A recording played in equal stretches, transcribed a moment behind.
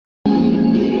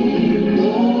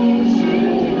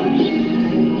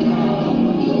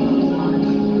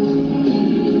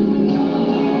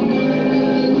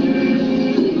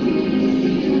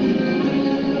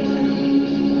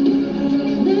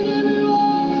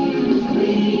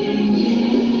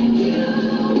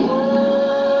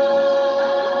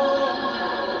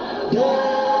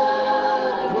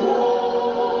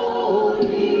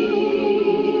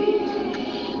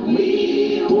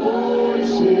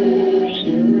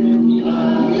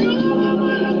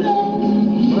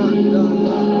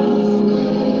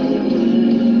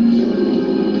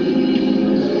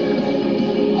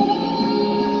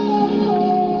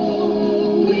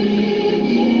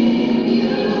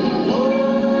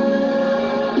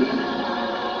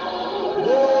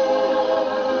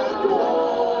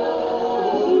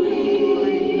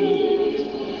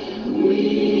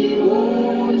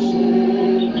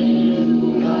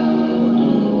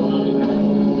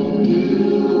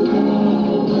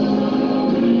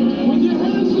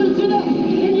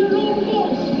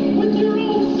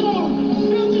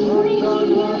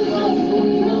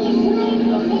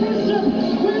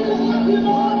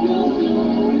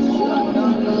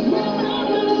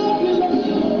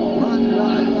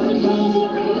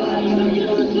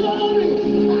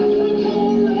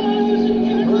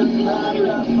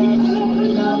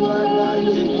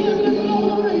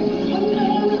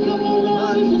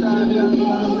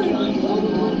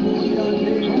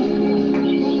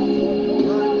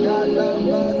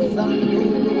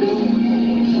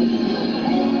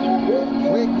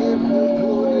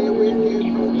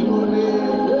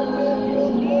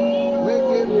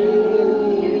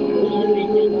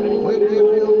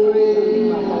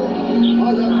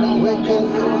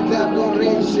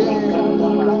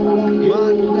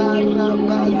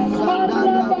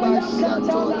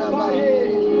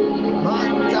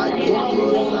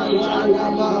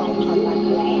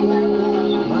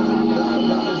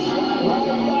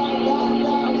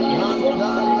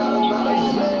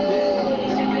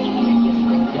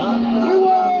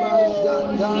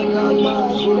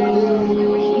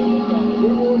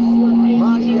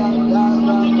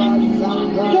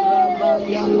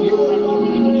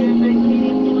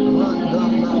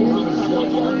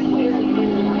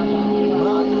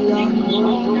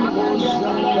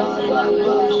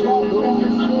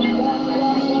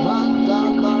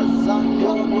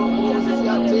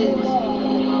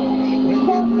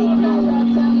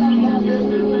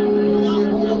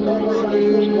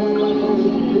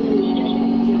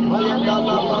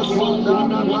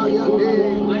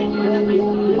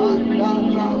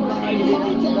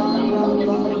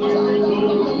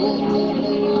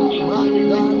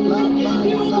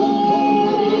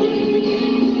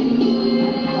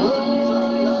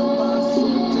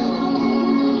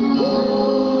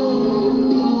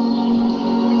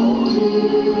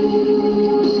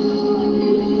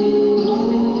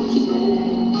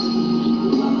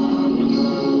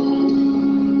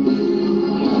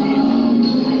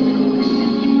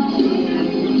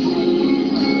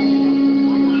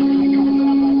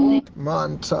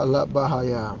Mantala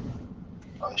Bahaya.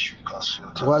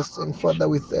 Wasting Father,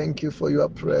 we thank you for your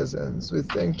presence. We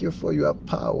thank you for your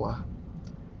power.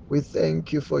 We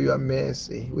thank you for your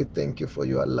mercy. We thank you for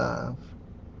your love.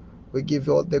 We give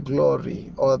you all the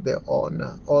glory, all the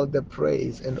honor, all the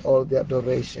praise, and all the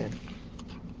adoration.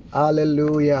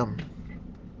 Hallelujah.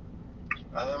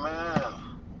 Amen.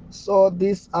 So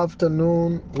this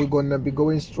afternoon, we're going to be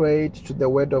going straight to the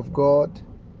Word of God.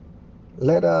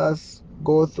 Let us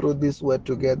go through this Word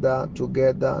together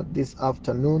this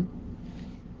afternoon.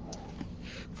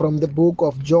 From the book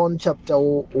of John chapter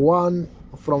 1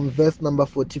 from verse number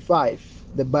 45,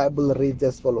 the Bible reads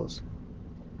as follows.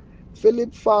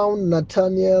 Philip found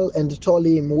Nathanael and told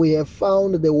him, "We have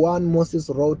found the one Moses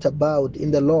wrote about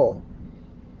in the law,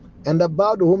 and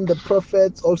about whom the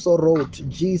prophets also wrote,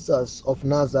 Jesus of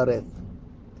Nazareth,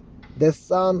 the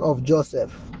son of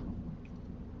Joseph."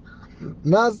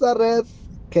 Nazareth,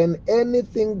 can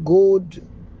anything good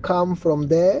come from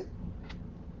there?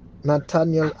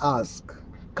 Nathanael asked.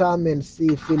 Come and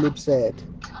see, Philip said.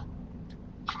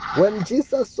 When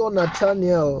Jesus saw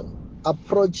Nathanael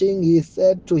approaching, he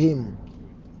said to him,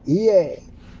 "Here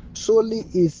truly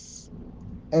is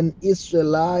an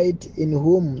Israelite in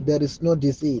whom there is no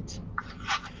deceit."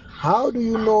 "How do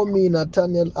you know me?"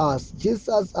 Nathanael asked.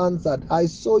 Jesus answered, "I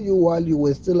saw you while you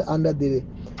were still under the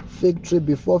fig tree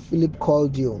before Philip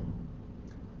called you."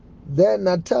 Then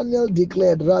Nathanael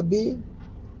declared, "Rabbi,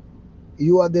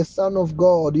 you are the Son of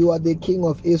God, you are the King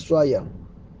of Israel."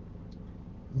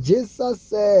 Jesus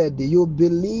said, "You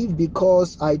believe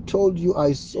because I told you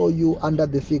I saw you under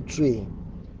the fig tree.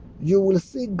 You will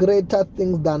see greater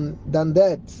things than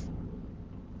that."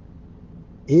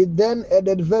 He then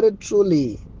added, "Very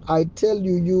truly, I tell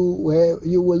you,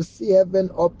 you will see heaven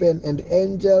open and the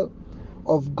angel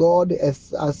of God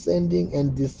ascending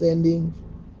and descending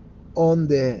on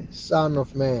the Son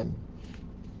of Man."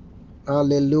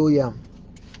 Hallelujah.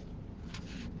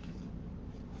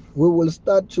 We will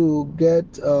start to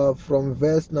get from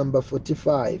verse number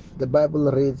 45. The Bible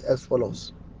reads as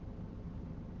follows.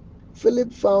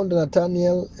 Philip found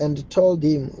Nathanael and told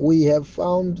him, "We have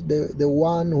found the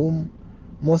one whom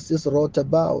Moses wrote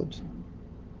about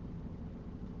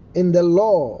in the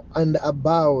law, and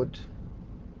about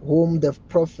whom the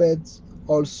prophets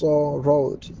also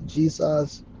wrote,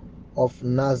 Jesus of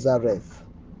Nazareth,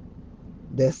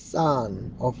 the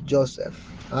son of Joseph."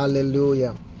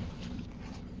 Hallelujah.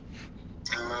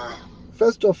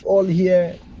 First of all,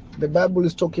 here the Bible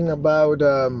is talking about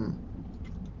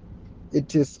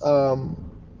it is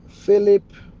Philip,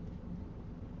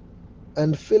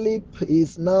 and Philip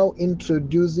is now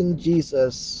introducing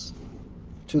Jesus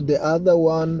to the other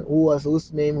one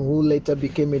who later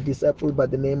became a disciple by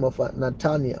the name of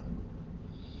Nathanael,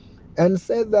 and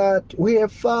said that we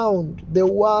have found the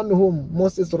one whom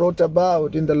Moses wrote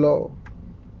about in the law.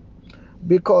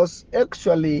 Because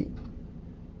actually,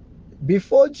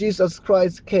 before Jesus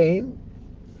Christ came,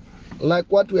 like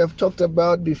what we have talked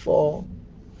about before,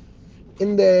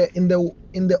 in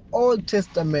the Old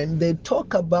Testament, they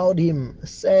talk about him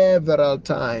several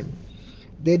times.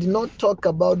 They did not talk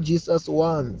about Jesus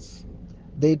once.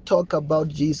 They talk about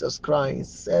Jesus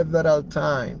Christ several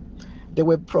times. They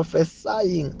were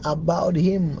prophesying about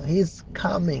him, his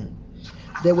coming.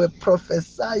 They were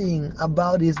prophesying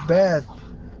about his birth.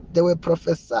 They were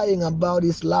prophesying about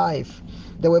his life.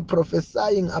 They were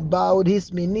prophesying about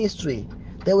his ministry.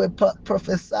 They were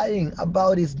prophesying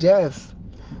about his death.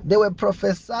 They were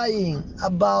prophesying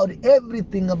about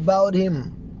everything about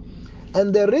him.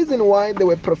 And the reason why they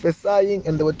were prophesying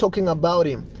and they were talking about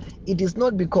him, it is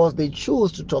not because they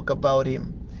chose to talk about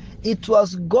him. It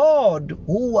was God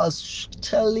who was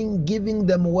giving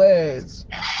them words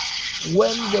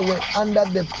when they were under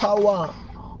the power,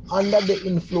 under the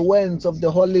influence of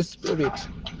the Holy Spirit.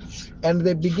 And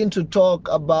they begin to talk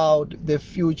about the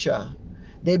future.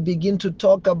 They begin to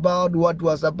talk about what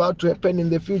was about to happen in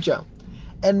the future.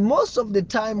 And most of the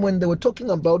time when they were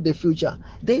talking about the future,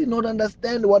 they did not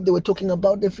understand what they were talking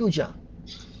about the future.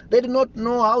 They did not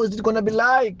know how is it going to be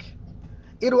like.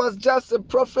 It was just a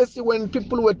prophecy when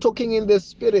people were talking in the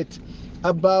spirit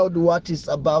about what is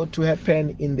about to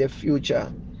happen in the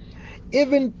future.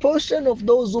 Even portion of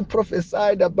those who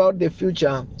prophesied about the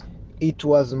future, it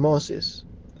was Moses.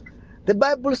 The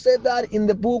Bible said that in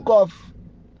the book of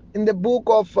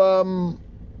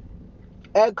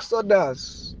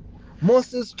Exodus,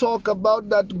 Moses talked about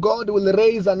that God will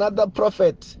raise another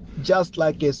prophet just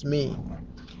like as me.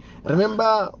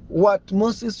 Remember what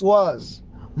Moses was.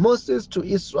 Moses to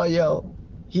Israel,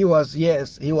 he was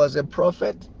a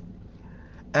prophet,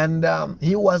 and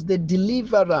he was the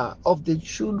deliverer of the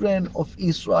children of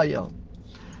Israel.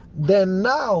 Then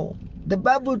now, the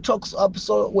Bible talks up,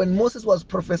 so when Moses was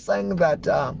prophesying that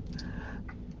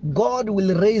God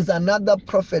will raise another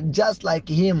prophet just like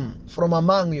him from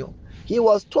among you, he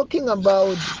was talking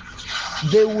about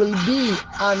there will be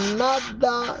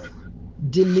another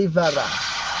deliverer.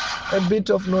 A bit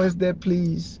of noise there,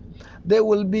 please. There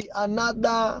will be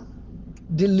another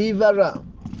deliverer.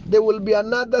 There will be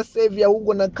another savior who's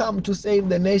gonna come to save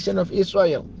the nation of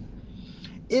Israel,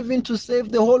 even to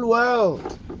save the whole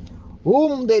world,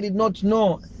 whom they did not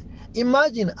know.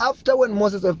 Imagine after when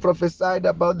Moses had prophesied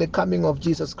about the coming of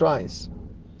Jesus Christ,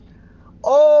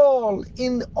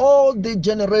 in all the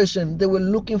generation they were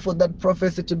looking for that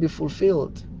prophecy to be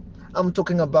fulfilled. I'm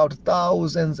talking about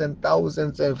thousands and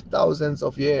thousands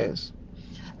of years.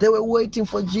 They were waiting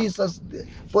for Jesus,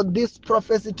 for this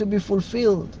prophecy to be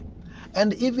fulfilled.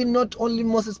 And even not only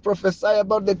Moses prophesied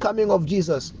about the coming of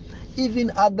Jesus,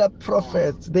 even other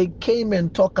prophets, they came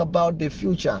and talk about the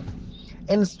future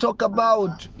and talk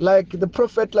about, like the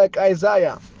prophet like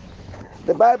Isaiah.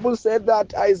 The Bible said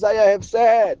that Isaiah have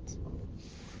said,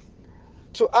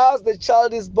 to us the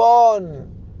child is born.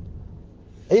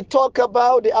 He talk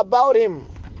about him.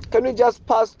 Can we just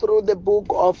pass through the book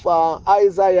of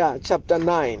Isaiah chapter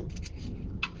 9?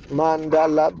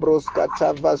 Mandala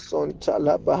broskatava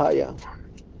sontala bahaya.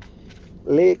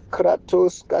 Le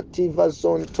kratos kativa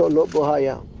zontolo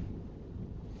bahaya.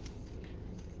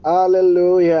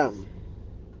 Hallelujah.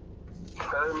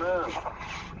 Amen.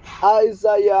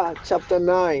 Isaiah chapter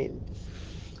 9.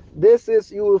 This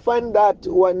is, you will find that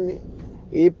when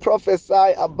he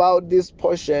prophesied about this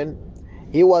portion,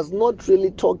 he was not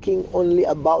really talking only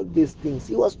about these things.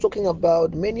 He was talking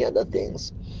about many other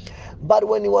things. But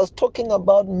when he was talking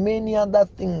about many other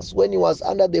things, when he was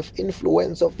under the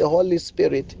influence of the Holy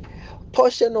Spirit,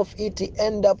 portion of it he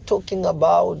ended up talking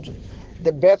about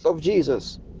the birth of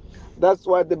Jesus. That's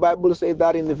why the Bible says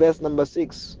that in the verse number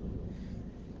 6.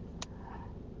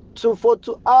 For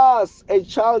to us a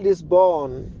child is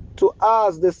born, to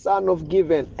us the son of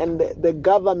given, and the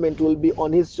government will be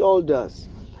on his shoulders.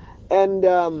 And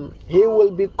he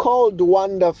will be called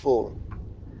Wonderful,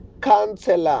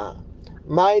 Counselor,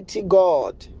 Mighty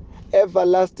God,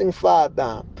 Everlasting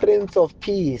Father, Prince of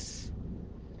Peace.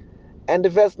 And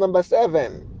verse number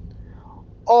 7,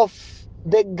 of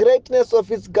the greatness of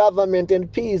his government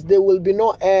and peace there will be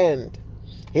no end.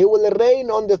 He will reign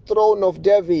on the throne of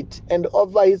David and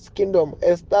over his kingdom,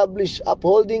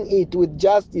 upholding it with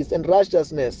justice and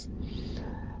righteousness.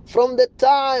 From the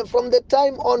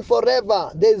time on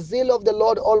forever, the zeal of the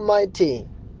Lord Almighty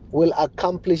will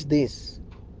accomplish this.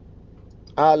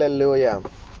 Hallelujah.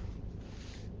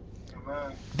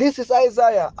 Amen. This is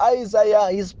Isaiah. Isaiah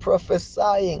is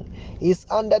prophesying. He's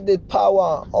under the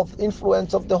power of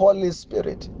influence of the Holy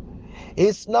Spirit.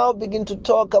 He's now beginning to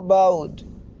talk about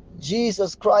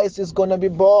Jesus Christ is going to be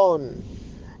born.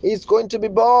 He's going to be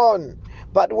born.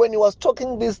 But when he was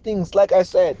talking these things, like I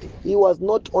said, he was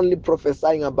not only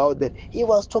prophesying about that, he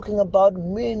was talking about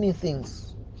many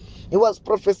things. He was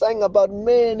prophesying about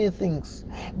many things.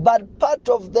 But part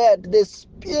of that, the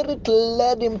Spirit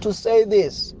led him to say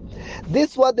this.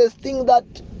 This was the thing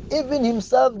that even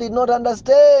himself did not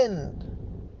understand.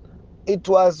 It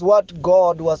was what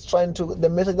the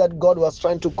message that God was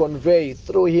trying to convey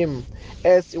through him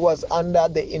as he was under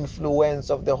the influence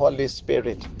of the Holy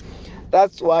Spirit.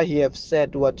 That's why he have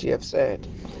said what he have said.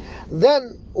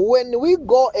 Then when we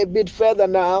go a bit further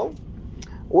now,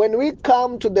 when we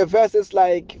come to the verses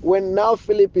like when now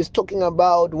Philip is talking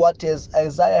about what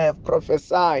Isaiah have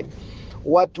prophesied,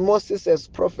 what Moses has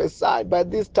prophesied, by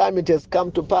this time it has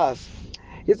come to pass.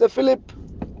 He said, Philip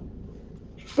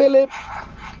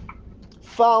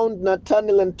found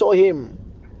Nathanael and told him,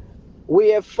 we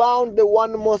have found the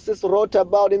one Moses wrote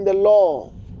about in the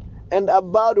law and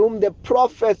about whom the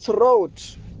prophets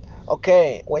wrote.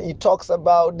 Okay, when he talks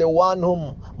about the one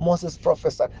whom Moses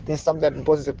prophesied, there's something that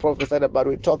Moses prophesied about.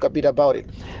 We talk a bit about it.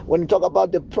 When you talk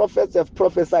about the prophets have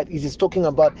prophesied, it is talking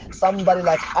about somebody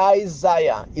like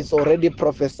Isaiah is already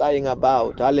prophesying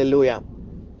about. Hallelujah.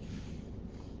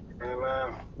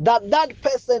 Amen. That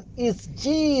person is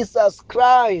Jesus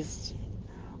Christ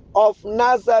of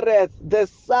Nazareth, the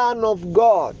Son of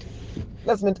God.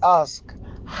 Let me ask,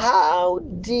 how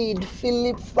did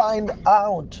Philip find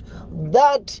out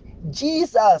that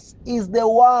Jesus is the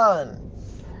one?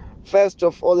 First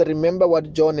of all, remember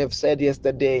what John have said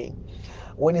yesterday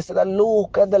when he said,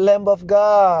 look at the Lamb of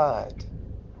God.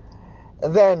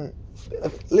 Then,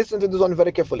 listen to this one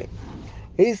very carefully.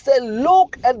 He said,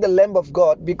 look at the Lamb of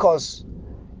God, because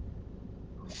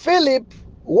Philip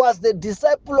was the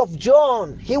disciple of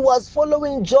John. He was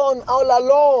following John all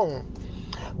along.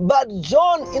 But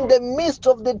John, in the midst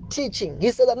of the teaching,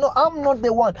 he said, no, I'm not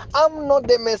the one. I'm not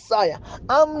the Messiah.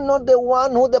 I'm not the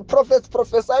one who the prophets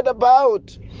prophesied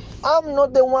about. I'm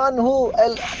not the one who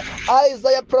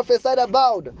Isaiah prophesied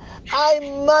about. I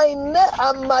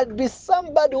might be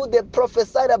somebody who they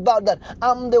prophesied about that.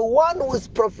 I'm the one who is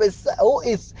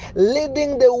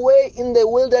leading the way in the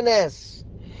wilderness.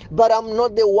 But I'm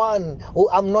not the one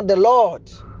I'm not the Lord.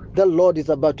 The Lord is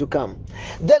about to come.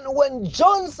 Then when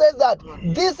John said that,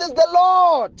 this is the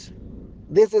Lord,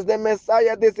 this is the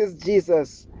Messiah, this is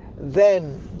Jesus,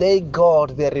 then they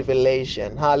got the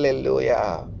revelation.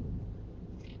 Hallelujah.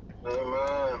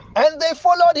 Amen. And they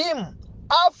followed him.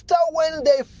 After, when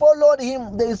they followed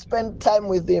him, they spent time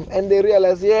with him and they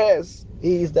realized, yes,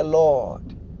 he is the Lord.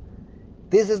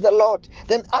 This is the Lord.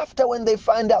 Then after, when they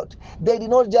find out, they did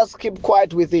not just keep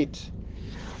quiet with it.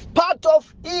 Part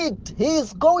of it, he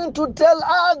is going to tell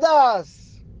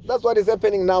others. That's what is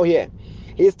happening now here.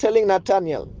 He's telling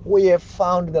Nathanael, we have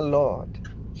found the Lord.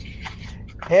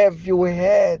 Have you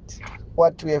heard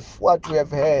what we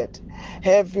have heard?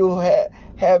 Have you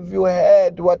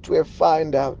heard what we have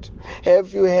found out?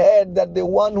 Have you heard that the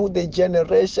one who the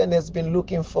generation has been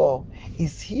looking for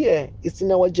is here? It's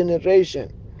in our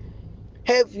generation.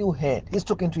 Have you heard? He's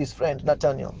talking to his friend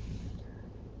Nathanael.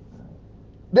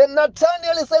 Then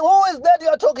Nathanael is saying, who is that you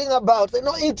are talking about? Say,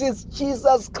 no, it is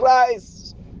Jesus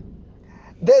Christ.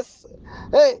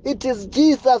 It is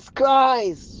Jesus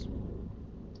Christ.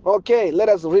 Okay, let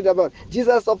us read about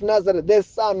Jesus of Nazareth, the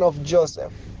son of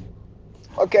Joseph.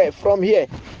 Okay, from here,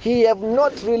 he have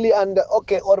not really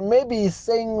or maybe he's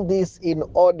saying this in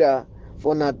order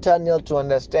for Nathanael to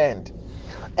understand.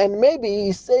 And maybe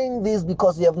he's saying this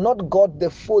because he have not got the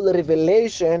full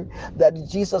revelation that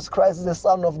Jesus Christ is the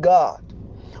Son of God.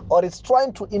 Or it's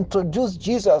trying to introduce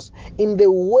Jesus in the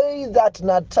way that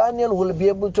Nathanael will be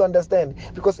able to understand.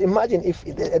 Because imagine if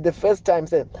at the first time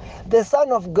said, the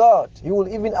Son of God, he will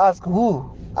even ask who?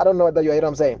 I don't know whether you hear what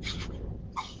I'm saying.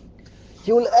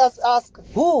 He will ask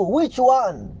who? Which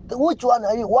one? Which one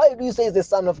are you? Why do you say it's the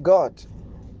Son of God?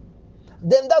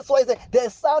 Then that's why he said the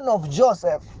son of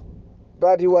Joseph.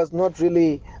 But he was not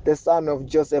really the son of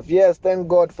Joseph. Yes, thank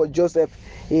God for Joseph.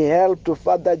 He helped to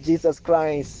father Jesus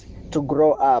Christ to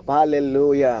grow up.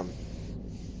 Hallelujah.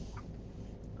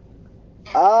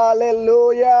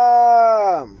 Hallelujah.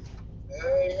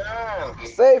 Amen.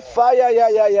 Say fire, yeah.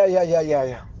 Fire,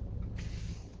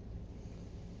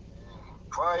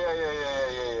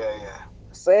 yeah.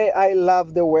 Say, I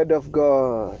love the word of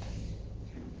God.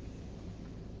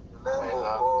 Lamb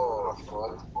of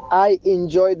God. I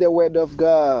enjoy the word of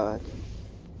God.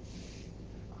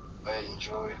 I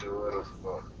enjoy the word of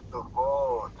God. The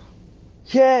God.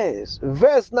 Yes,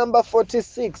 verse number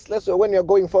 46. Let's say when you're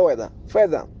going forward,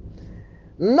 further.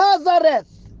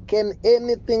 Nazareth, can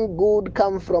anything good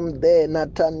come from there?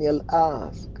 Nathanael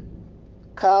asked.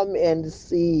 Come and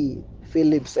see,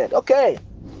 Philip said. Okay,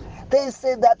 they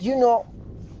say that, the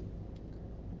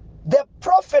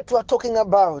prophet we're talking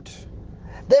about,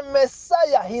 the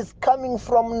Messiah, he's coming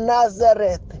from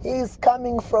Nazareth. He's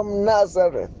coming from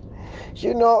Nazareth.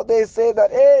 They say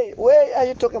that, hey, where are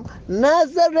you talking?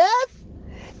 Nazareth?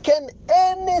 Can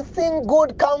anything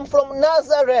good come from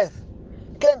Nazareth?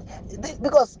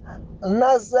 Because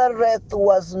Nazareth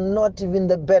was not even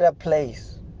the better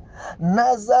place.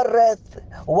 Nazareth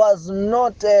was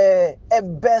not a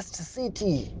best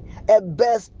city, a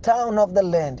best town of the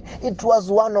land. It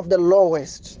was one of the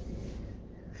lowest.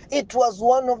 It was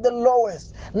one of the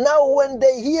lowest. Now when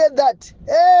they hear that,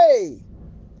 hey,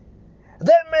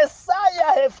 the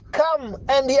Messiah have come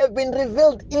and he have been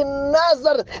revealed in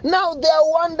Nazareth. Now they are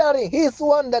wondering, he's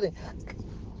wondering,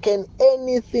 can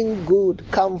anything good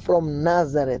come from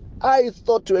Nazareth? I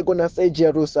thought you were going to say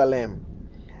Jerusalem.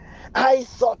 I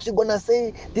thought you were going to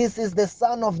say this is the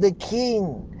son of the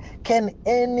king. Can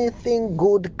anything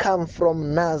good come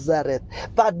from Nazareth?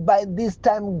 But by this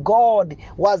time God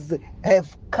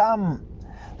have come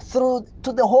through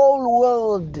to the whole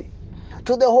world,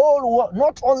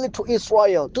 not only to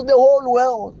Israel, to the whole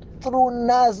world, through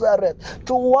Nazareth,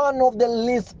 to one of the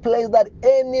least places that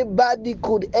anybody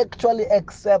could actually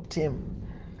accept him.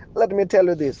 Let me tell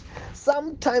you this.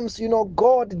 Sometimes,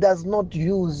 God does not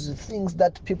use things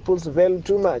that people value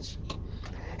too much.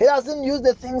 He doesn't use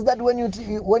the things that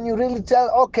when you really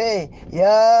tell, okay,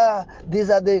 yeah, these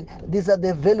are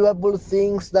the valuable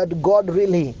things that God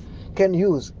really can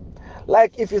use.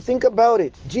 Like if you think about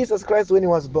it, Jesus Christ, when he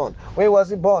was born, where was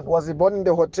he born? Was he born in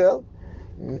the hotel?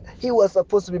 He was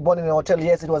supposed to be born in a hotel.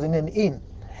 Yes, it was in an inn.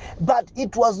 But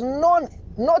it was not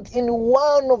in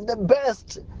one of the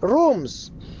best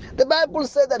rooms. The Bible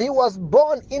said that he was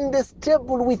born in the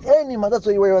stable with animals. That's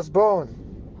where he was born.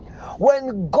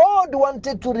 When God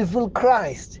wanted to reveal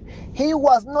Christ, he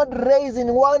was not raised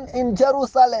in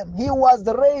Jerusalem. He was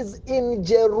raised in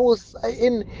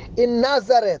in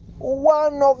Nazareth,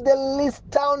 one of the least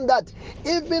town that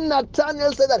even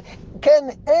Nathanael said that,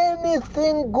 can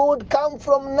anything good come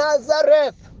from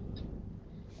Nazareth?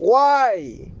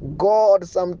 Why? God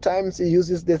sometimes he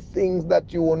uses the things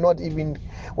that you will not even,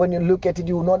 when you look at it,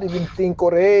 you will not even think,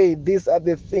 or hey, these are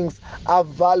the things are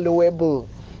valuable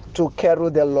to carry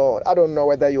the Lord. I don't know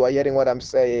whether you are hearing what I'm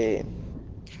saying.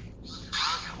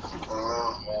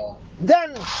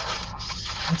 Then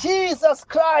Jesus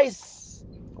Christ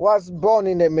was born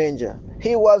in a manger.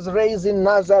 He was raised in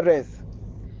Nazareth.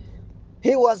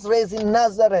 He was raised in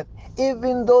Nazareth,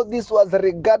 even though this was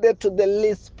regarded to the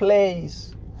least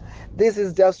place. This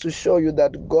is just to show you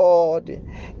that God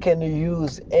can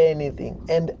use anything,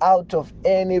 and out of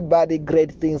anybody,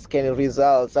 great things can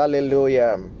result.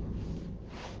 Hallelujah.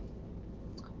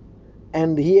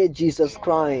 And here Jesus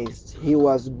Christ, he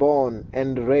was born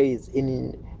and raised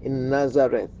in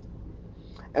Nazareth.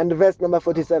 And verse number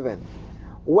 47.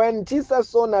 When Jesus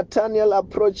saw Nathanael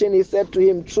approaching, he said to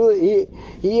him,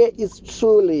 here is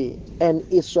truly an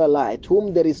Israelite,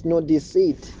 whom there is no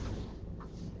deceit.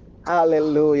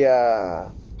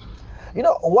 Hallelujah. You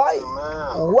know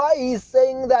why he's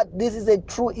saying that this is a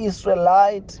true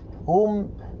Israelite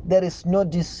whom there is no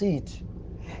deceit?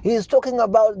 He is talking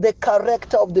about the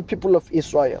character of the people of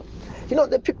Israel. You know,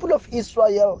 the people of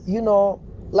Israel,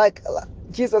 like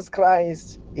Jesus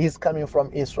Christ is coming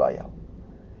from Israel.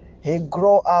 He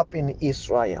grew up in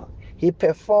Israel. He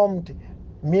performed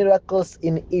miracles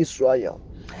in Israel.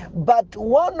 But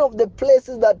one of the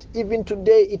places that even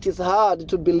today it is hard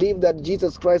to believe that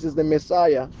Jesus Christ is the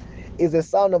Messiah, is the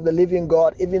Son of the living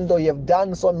God, even though he have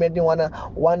done so many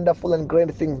wonderful and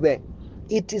great things there.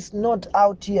 It is not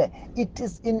out here. It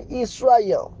is in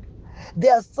Israel. They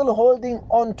are still holding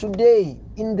on today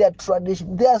in their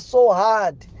tradition. They are so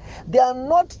hard. They are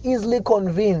not easily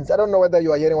convinced. I don't know whether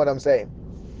you are hearing what I'm saying.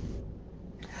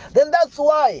 Then that's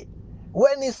why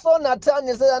when he saw Nathanael,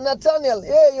 he said, Nathanael,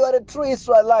 hey, you are a true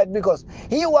Israelite, because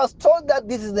he was told that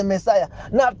this is the Messiah.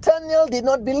 Nathanael did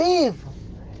not believe.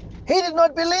 He did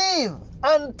not believe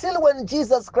until when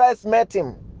Jesus Christ met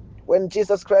him. When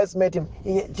Jesus Christ met him,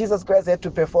 Jesus Christ had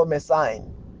to perform a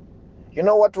sign. You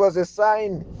know what was a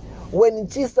sign? When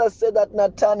Jesus said that,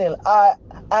 Nathanael, I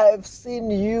have seen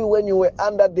you when you were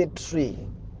under the tree.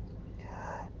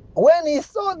 When he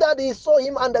saw that, he saw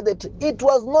him under the tree. It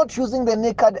was not using the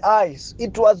naked eyes.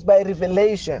 It was by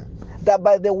revelation, that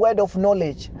by the word of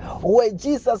knowledge. Where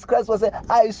Jesus Christ was saying,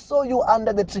 I saw you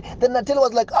under the tree. Then Nathanael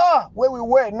was like, where we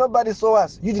were, nobody saw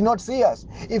us. You did not see us.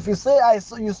 If you say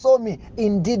you saw me,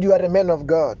 indeed you are a man of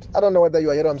God. I don't know whether you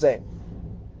are hearing what I'm saying.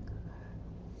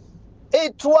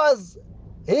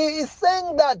 He is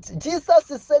saying that,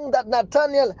 Jesus is saying that,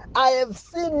 Nathanael, I have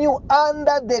seen you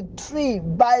under the tree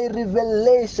by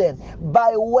revelation,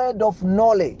 by word of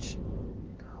knowledge.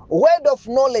 Word of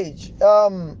knowledge,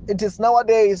 it is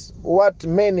nowadays what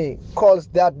many calls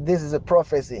that this is a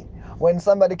prophecy. When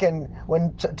somebody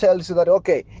tells you that,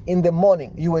 okay, in the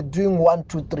morning you were doing 1,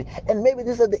 2, 3, and maybe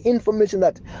this is the information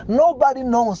that nobody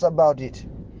knows about it.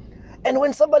 And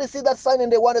when somebody sees that sign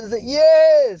and they wonder, they say,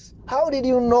 yes, how did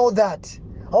you know that?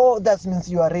 Oh, that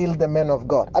means you are real, the man of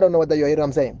God. I don't know whether you hear what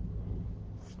I'm saying.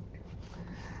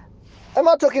 Am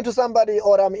I talking to somebody,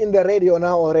 or I'm in the radio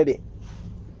now already?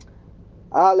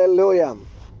 Hallelujah.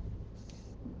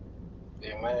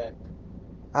 Amen.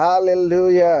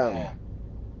 Hallelujah.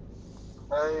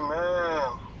 Amen.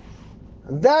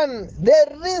 Then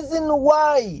the reason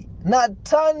why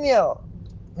Nathanael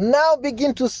now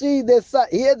begin to hear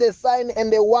the sign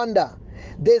and the wonder,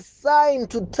 the sign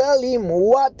to tell him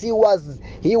what he was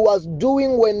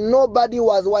doing when nobody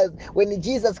was, when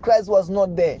Jesus Christ was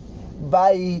not there.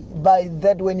 By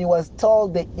that, when he was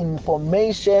told the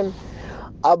information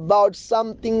about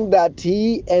something that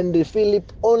he and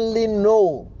Philip only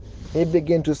know, he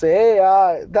began to say, hey,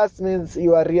 that means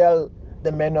you are real,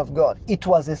 the man of God. It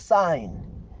was a sign.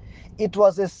 It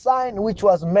was a sign which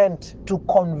was meant to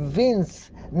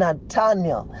convince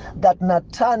Nathanael,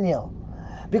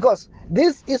 because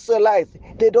these Israelites,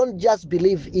 they don't just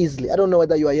believe easily. I don't know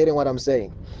whether you are hearing what I'm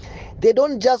saying. They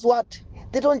don't just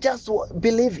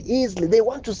believe easily. They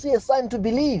want to see a sign to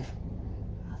believe.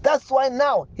 That's why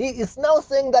now he is now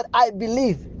saying that I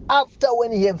believe, after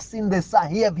when he have seen the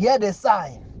sign, he have heard the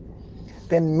sign.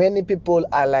 Then many people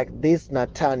are like this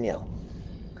Nathanael.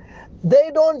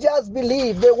 They don't just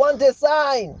believe, they want a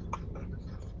sign.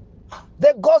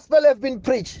 The gospel have been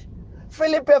preached.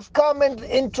 Philip have come and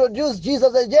introduced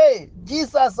Jesus as, hey,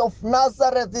 Jesus of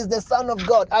Nazareth is the Son of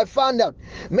God. I found out.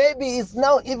 Maybe he's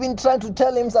now even trying to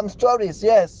tell him some stories.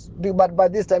 Yes, but by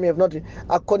this time he have not,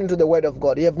 according to the word of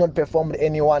God, he have not performed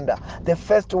any wonder. The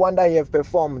first wonder he have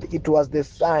performed, it was the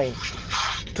sign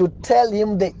to tell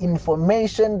him the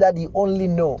information that he only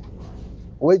know,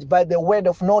 which by the word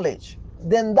of knowledge.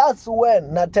 Then that's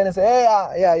when Nathanael said, hey,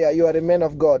 yeah, you are a man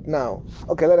of God now.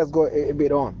 Okay, let us go a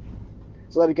bit on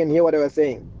so that you can hear what I was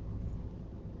saying.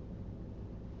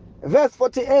 Verse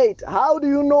 48, how do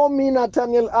you know me,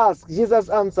 Nathanael asked. Jesus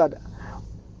answered,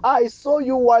 I saw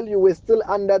you while you were still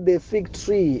under the fig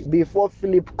tree before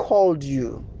Philip called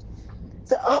you.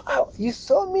 So, you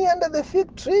saw me under the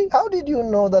fig tree? How did you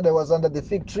know that I was under the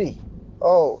fig tree?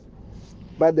 Oh,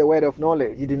 by the word of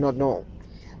knowledge, you did not know.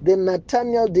 Then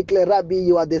Nathanael declared, Rabbi,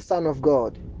 you are the Son of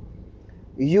God.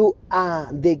 You are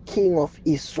the King of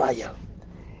Israel.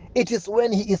 It is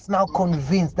when he is now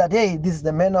convinced that, hey, this is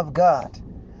the man of God.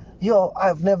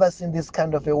 I've never seen this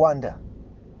kind of a wonder.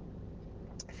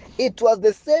 It was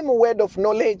the same word of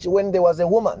knowledge when there was a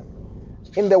woman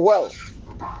in the well.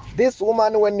 This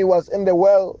woman, when he was in the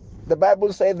well, the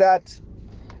Bible said that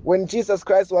when Jesus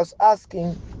Christ was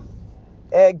asking,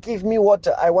 give me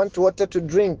water, I want water to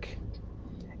drink.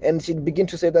 And she'd begin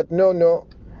to say that, no,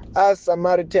 as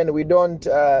Samaritan, we're not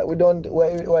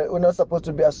supposed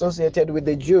to be associated with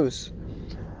the Jews.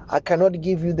 I cannot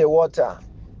give you the water.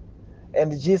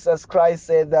 And Jesus Christ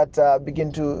said that,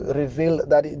 begin to reveal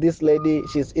that this lady,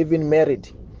 she's even married.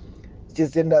 She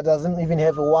doesn't even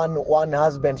have one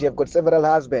husband. She have got several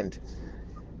husbands.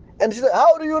 And she said,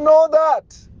 how do you know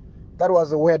that? That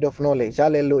was a word of knowledge.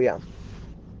 Hallelujah.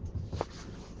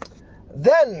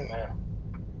 Then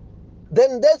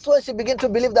that's when she began to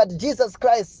believe that Jesus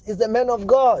Christ is the man of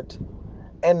God.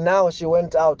 And now she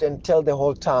went out and tell the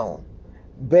whole town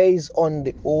based on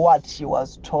what she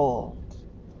was told.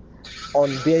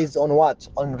 Based on what?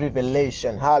 On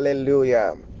revelation.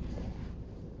 Hallelujah.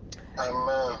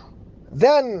 Amen.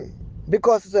 Then,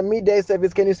 because it's a midday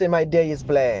service, can you say, my day is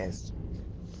blessed?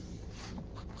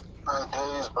 My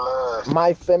day is blessed.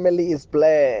 My family is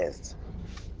blessed.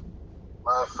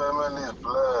 My family is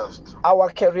blessed. Our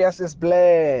careers is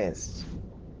blessed.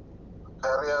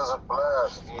 Careers are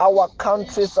blessed. Our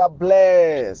countries are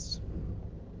blessed.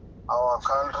 Our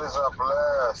countries are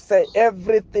blessed. Say,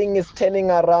 everything is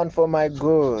turning around for my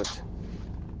good.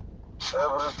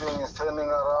 Everything is turning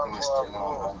around for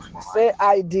our good. Say,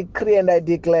 I decree and I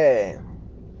declare.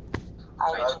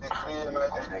 I decree and I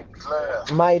declare.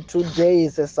 My today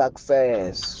is a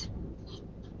success.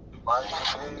 My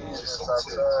today is a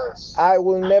success. I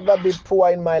will never be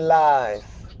poor in my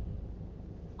life.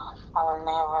 I will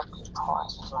never be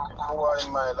poor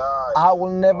in my life. I will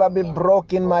never be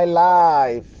broke in my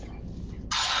life.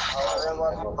 I will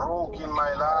never be broke in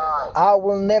my life. I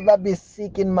will never be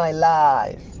sick in my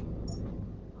life.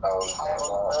 I will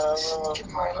never be sick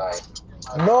in my life.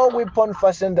 No weapon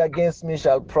fashioned against me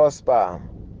shall prosper.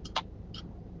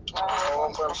 No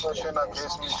weapon fashioned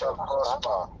against me shall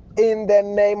prosper. In the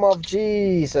name of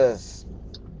Jesus.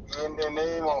 In the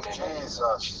name of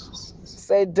Jesus.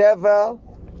 Say, devil,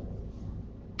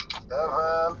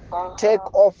 Devil, take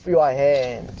off your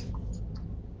hand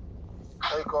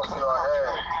take off your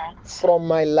hand from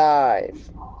my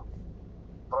life,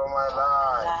 from my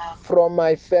life, from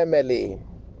my family,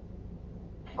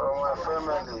 from my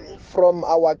family, from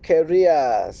our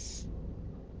careers,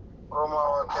 from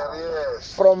our careers,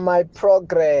 from my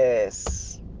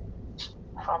progress.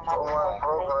 from our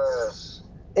progress.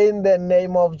 In the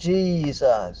name of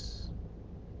Jesus.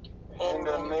 In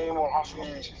the name of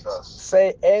Jesus.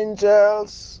 Say,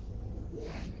 angels,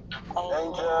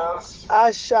 Angels,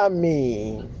 usher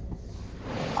me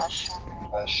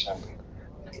usher me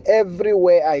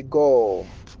everywhere I go,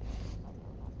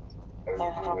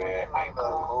 everywhere I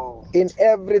go. in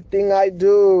everything I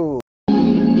do.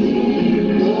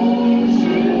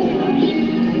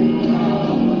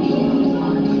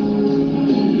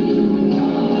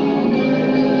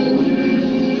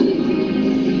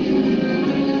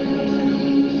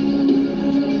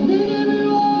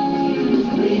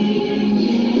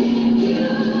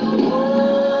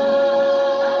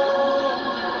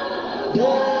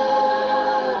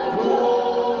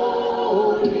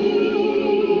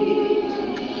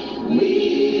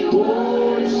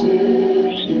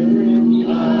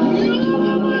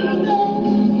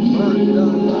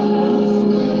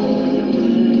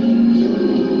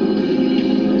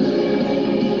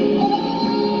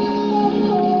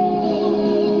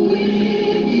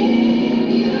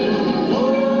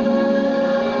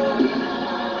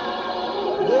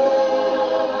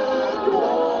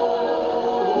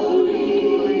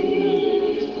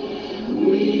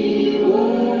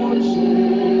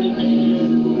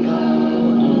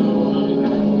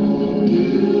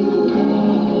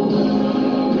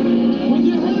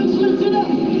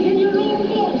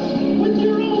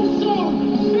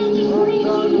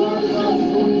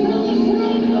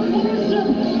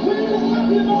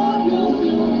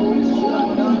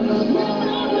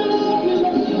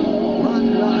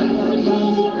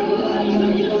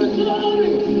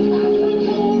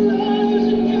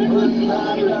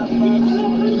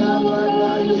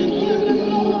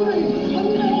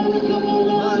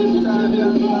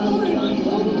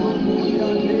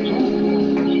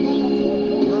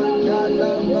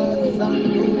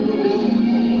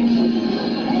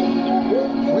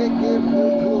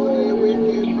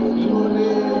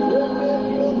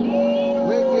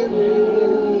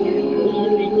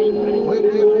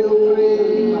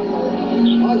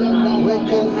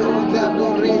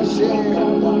 she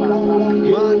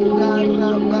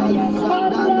mandara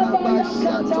bazandara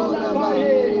bashatora ba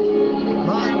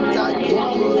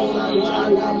mantakito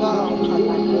satada ba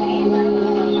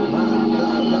mandara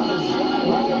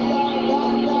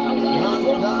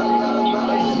mandara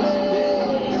baze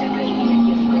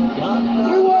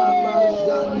mandara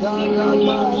bazandara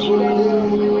bazude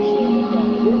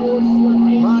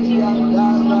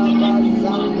mayandara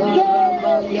bazandara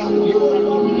bayando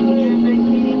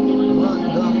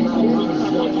mandara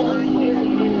bazandara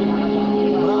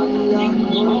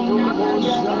mayando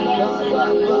bozandara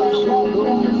bazodo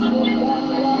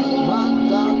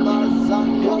manda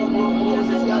bazandoro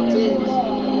boziate.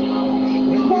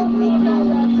 We give you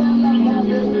glory.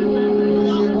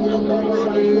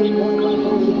 We give you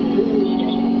glory.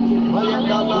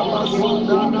 Mayandala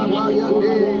basundara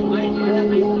bayande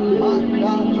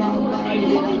mandara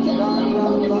bayandara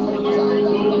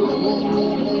bazandoro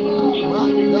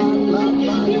mandala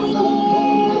bazandoro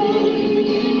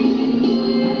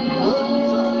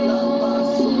mandala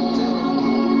basute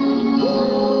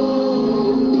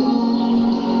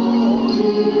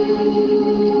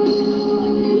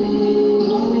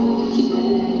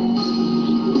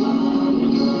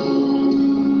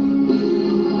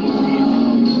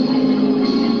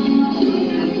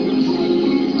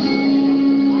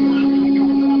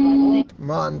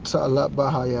Mantala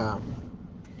Bahaya.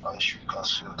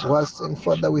 Wasting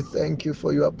Father, we thank you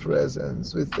for your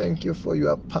presence. We thank you for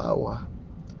your power.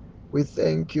 We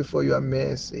thank you for your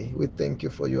mercy. We thank you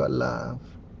for your love.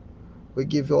 We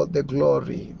give you all the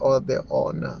glory, all the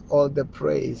honor, all the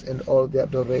praise, and all the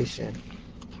adoration.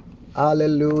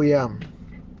 Hallelujah.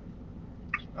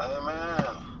 Amen.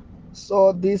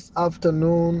 So this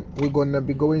afternoon, we're going to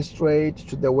be going straight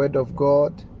to the Word of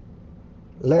God.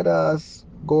 Let us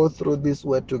go through this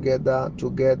word together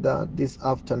this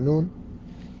afternoon.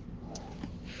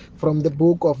 From the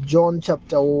book of John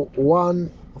chapter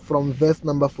 1 from verse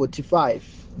number 45,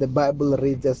 the Bible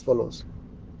reads as follows.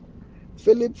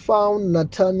 Philip found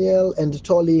Nathanael and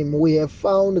told him, "We have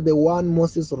found the one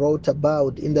Moses wrote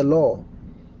about in the law,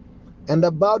 and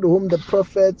about whom the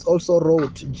prophets also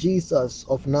wrote, Jesus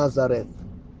of Nazareth,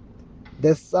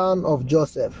 the son of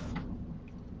Joseph."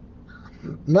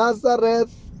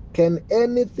 Nazareth, can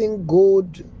anything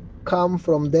good come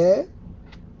from there?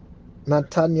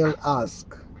 Nathanael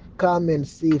asked. Come and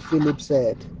see, Philip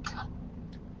said.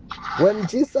 When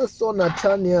Jesus saw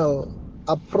Nathanael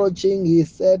approaching, he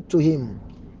said to him,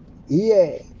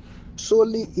 "Here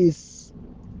truly is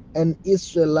an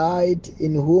Israelite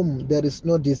in whom there is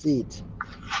no deceit."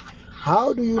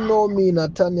 "How do you know me?"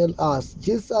 Nathanael asked.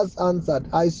 Jesus answered,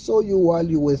 "I saw you while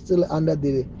you were still under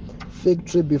the fig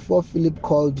tree before Philip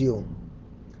called you."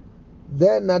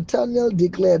 Then Nathanael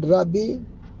declared, "Rabbi,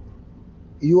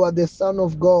 you are the Son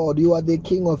of God, you are the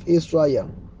King of Israel."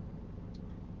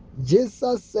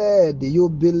 Jesus said, "You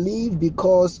believe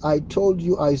because I told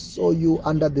you I saw you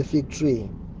under the fig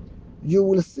tree. You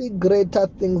will see greater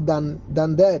things than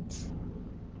that."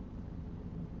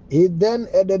 He then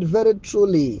added, "Very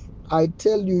truly, I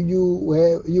tell you,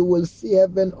 you will see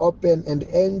heaven open and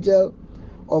angel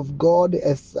of God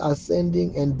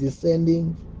ascending and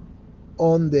descending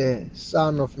on the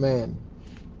Son of Man."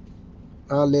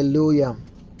 Hallelujah.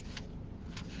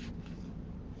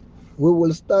 We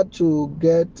will start to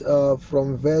get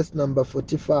from verse number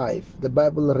 45. The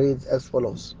Bible reads as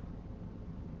follows.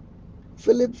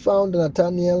 Philip found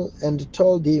Nathanael and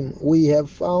told him, "We have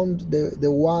found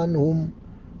the one whom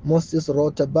Moses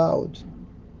wrote about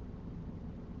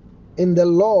in the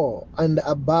law, and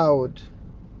about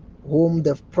whom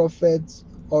the prophets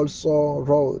also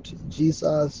wrote,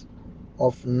 Jesus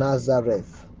of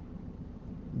Nazareth,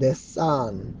 the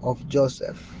son of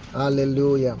Joseph."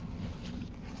 Hallelujah.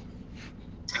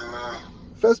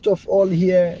 First of all,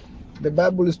 here the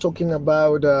Bible is talking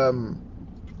about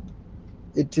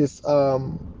it is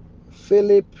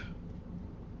Philip,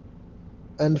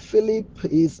 and Philip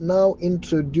is now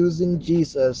introducing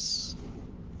Jesus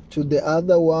to the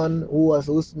other one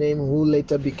who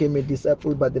later became a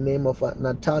disciple by the name of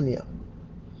Nathanael,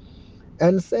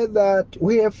 and said that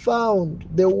we have found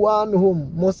the one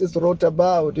whom Moses wrote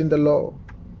about in the law.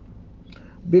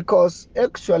 Because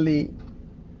actually,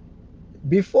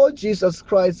 before Jesus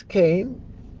Christ came,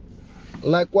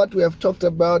 like what we have talked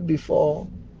about before,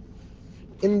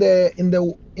 in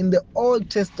the Old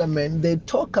Testament, they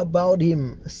talk about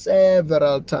him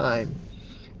several times.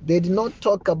 They did not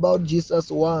talk about Jesus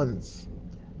once.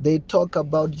 They talk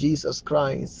about Jesus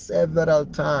Christ several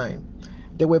times.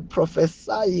 They were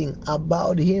prophesying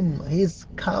about him, his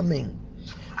coming.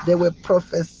 They were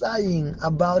prophesying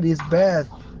about his birth.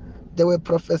 They were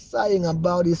prophesying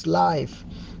about his life.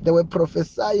 They were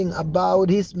prophesying about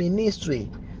his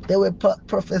ministry. They were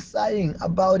prophesying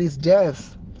about his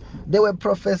death. They were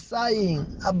prophesying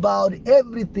about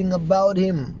everything about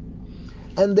him.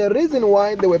 And the reason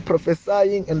why they were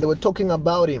prophesying and they were talking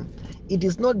about him, it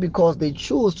is not because they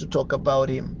chose to talk about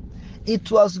him.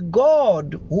 It was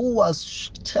God who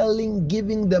was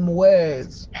giving them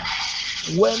words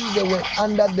when they were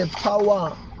under the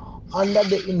power, under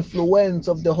the influence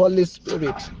of the Holy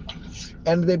Spirit.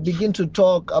 And they begin to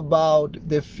talk about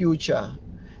the future.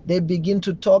 They begin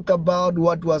to talk about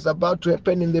what was about to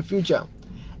happen in the future.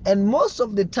 And most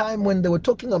of the time when they were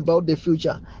talking about the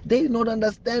future, they did not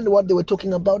understand what they were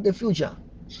talking about the future.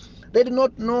 They did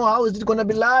not know how is it going to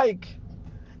be like.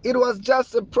 It was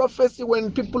just a prophecy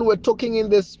when people were talking in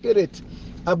the spirit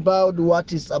about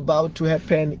what is about to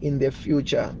happen in the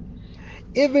future.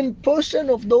 Even portion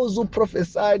of those who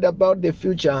prophesied about the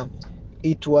future,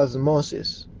 it was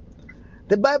Moses.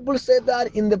 The Bible said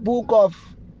that in the book of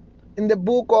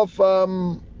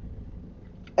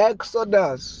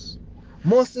Exodus,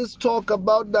 Moses talked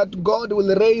about that God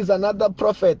will raise another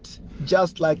prophet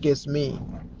just like as me.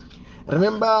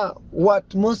 Remember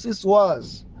what Moses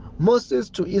was? Moses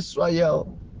to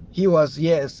Israel, he was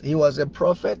a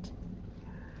prophet,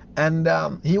 and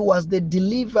he was the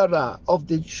deliverer of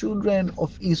the children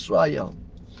of Israel.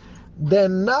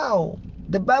 Then now,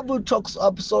 the Bible talks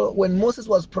up, so when Moses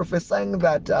was prophesying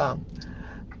that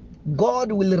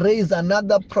God will raise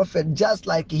another prophet just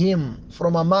like him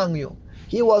from among you,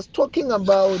 he was talking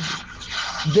about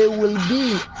there will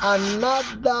be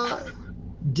another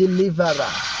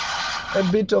deliverer. A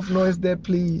bit of noise there,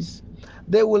 please.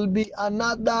 There will be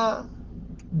another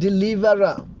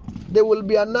deliverer. There will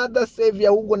be another savior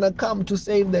who's gonna come to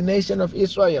save the nation of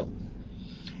Israel,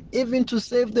 even to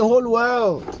save the whole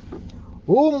world,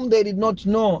 whom they did not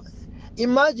know.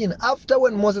 Imagine after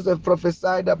when Moses had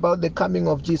prophesied about the coming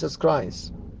of Jesus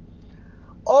Christ,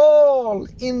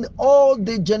 in all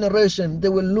the generation they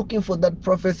were looking for that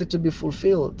prophecy to be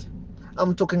fulfilled.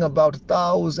 I'm talking about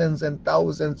thousands and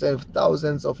thousands and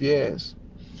thousands of years.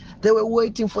 They were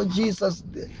waiting for Jesus,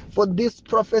 for this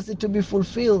prophecy to be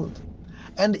fulfilled.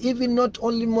 And even not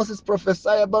only Moses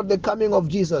prophesied about the coming of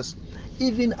Jesus,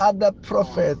 even other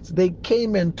prophets, they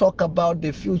came and talk about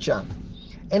the future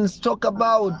and talk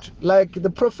about, like the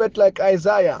prophet like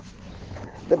Isaiah.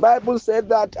 The Bible said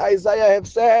that Isaiah have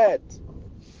said,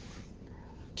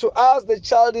 to us the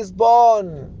child is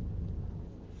born.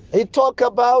 He talked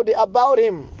about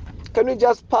him. Can we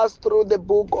just pass through the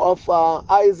book of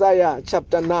Isaiah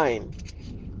chapter 9?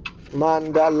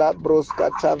 Mandala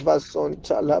broskatava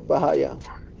sontala bahaya.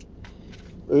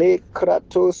 Le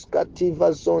kratos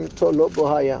kativa zontolo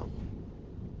bahaya.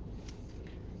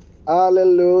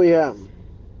 Hallelujah.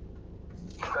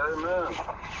 Amen.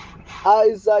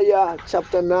 Isaiah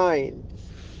chapter 9.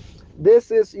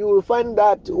 This is, you will find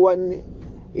that when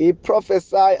he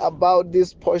prophesied about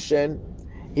this portion,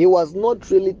 he was not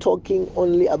really talking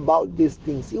only about these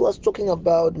things. He was talking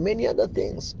about many other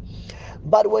things.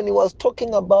 But when he was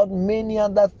talking about many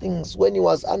other things, when he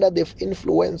was under the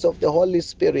influence of the Holy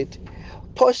Spirit,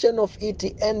 portion of it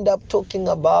he ended up talking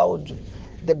about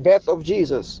the birth of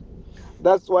Jesus.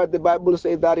 That's why the Bible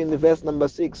says that in the verse number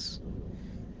 6.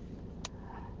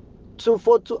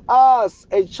 For to us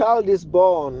a child is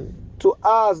born, to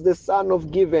us the son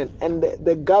of given, and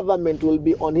the government will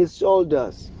be on his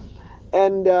shoulders.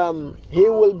 And he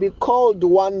will be called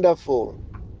Wonderful,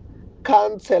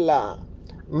 Counselor,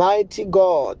 Mighty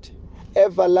God,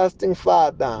 Everlasting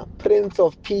Father, Prince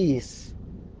of Peace.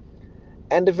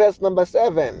 And verse number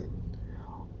 7,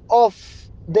 of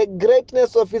the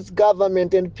greatness of his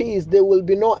government and peace there will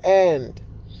be no end.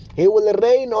 He will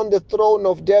reign on the throne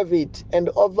of David and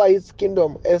over his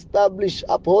kingdom, establish,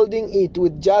 upholding it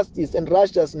with justice and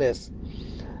righteousness.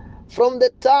 From the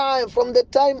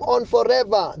time on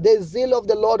forever, the zeal of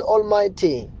the Lord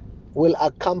Almighty will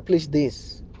accomplish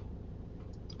this.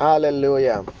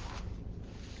 Hallelujah.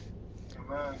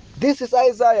 Amen. This is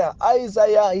Isaiah.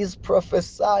 Isaiah is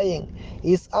prophesying.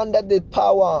 He's under the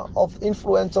power of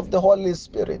influence of the Holy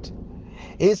Spirit.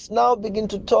 He's now beginning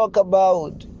to talk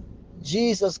about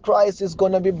Jesus Christ is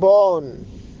going to be born.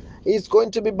 He's going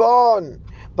to be born.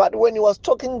 But when he was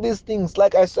talking these things,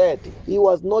 like I said, he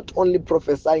was not only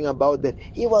prophesying about that,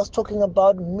 he was talking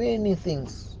about many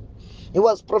things. He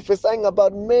was prophesying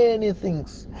about many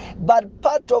things. But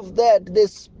part of that, the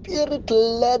Spirit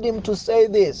led him to say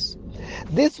this.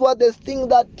 This was the thing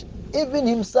that even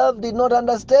himself did not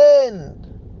understand.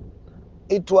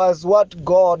 It was what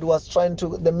God was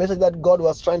the message that God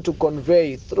was trying to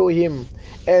convey through him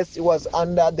as he was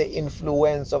under the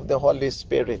influence of the Holy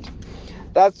Spirit.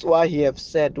 That's why he have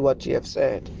said what he have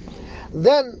said.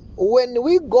 Then when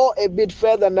we go a bit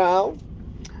further now,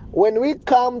 when we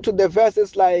come to the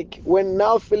verses like when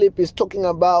now Philip is talking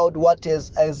about what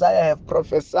is Isaiah have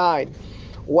prophesied,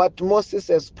 what Moses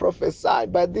has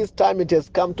prophesied, by this time it has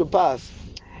come to pass.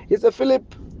 He said, Philip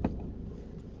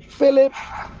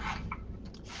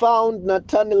found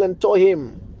Nathanael and told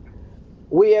him,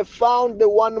 we have found the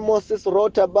one Moses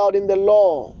wrote about in the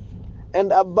law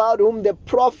and about whom the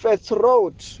prophets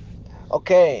wrote.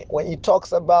 Okay, when he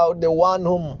talks about the one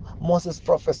whom Moses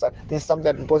prophesied, there's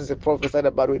something that Moses prophesied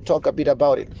about. We talk a bit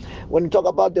about it. When you talk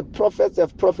about the prophets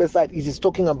have prophesied, it is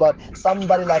talking about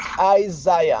somebody like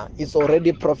Isaiah is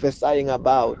already prophesying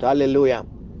about. Hallelujah.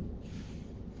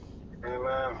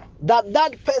 Amen.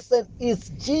 That person is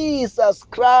Jesus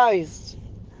Christ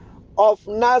of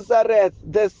Nazareth,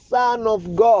 the Son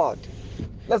of God.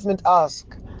 Let me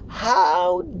ask,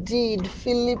 how did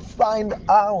Philip find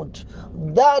out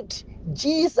that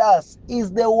Jesus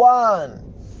is the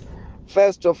one?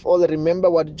 First of all, remember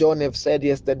what John have said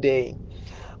yesterday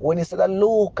when he said,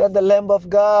 look at the Lamb of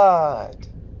God.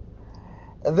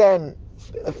 Then,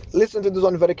 listen to this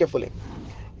one very carefully.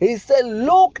 He said,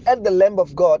 look at the Lamb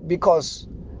of God, because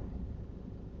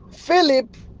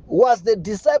Philip was the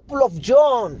disciple of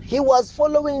John. He was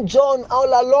following John all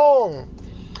along.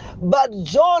 But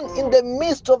John, in the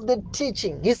midst of the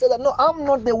teaching, he said that, no, I'm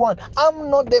not the one. I'm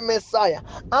not the Messiah.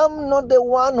 I'm not the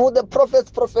one who the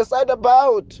prophets prophesied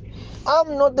about.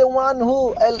 I'm not the one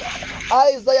who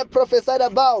Isaiah prophesied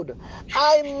about.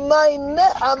 I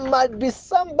might be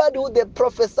somebody who they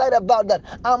prophesied about that.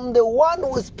 I'm the one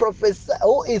who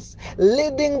is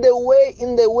leading the way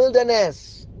in the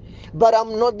wilderness. But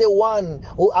I'm not the one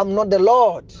I'm not the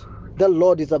Lord. The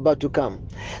Lord is about to come.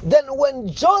 Then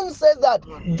when John said that,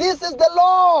 this is the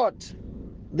Lord,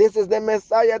 this is the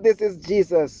Messiah, this is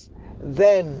Jesus,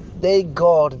 then they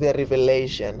got the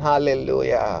revelation.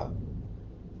 Hallelujah.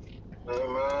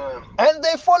 Amen. And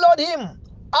they followed him.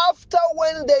 After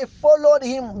when they followed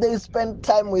him, they spent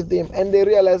time with him and they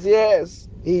realized, yes,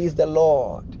 he is the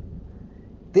Lord.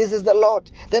 This is the Lord.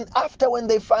 Then after when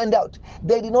they find out,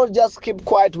 they did not just keep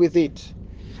quiet with it.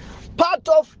 Part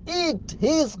of it,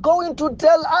 he is going to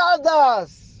tell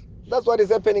others. That's what is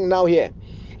happening now here.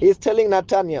 He's telling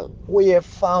Nathanael, we have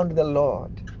found the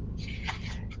Lord.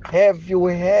 Have you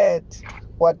heard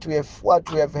what we have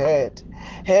heard?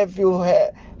 Have you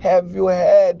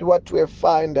heard what we have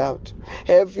found out?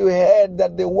 Have you heard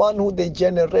that the one who the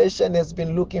generation has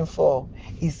been looking for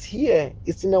is here?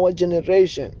 It's in our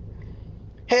generation.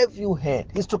 Have you heard?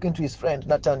 He's talking to his friend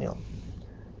Nathanael.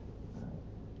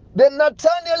 Then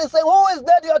Nathanael is saying, who is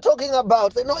that you are talking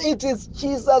about? Say, no, it is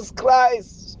Jesus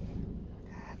Christ.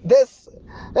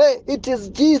 It is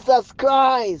Jesus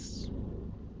Christ.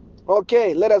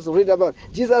 Okay, let us read about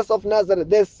Jesus of Nazareth,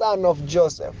 the son of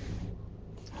Joseph.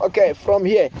 Okay, from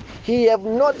here, he have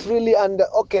not really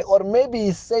or maybe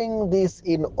he's saying this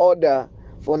in order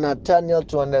for Nathanael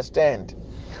to understand.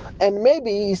 And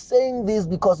maybe he's saying this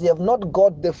because he have not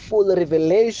got the full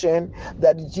revelation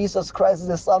that Jesus Christ is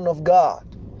the Son of God.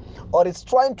 Or it's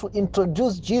trying to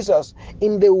introduce Jesus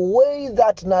in the way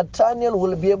that Nathanael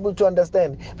will be able to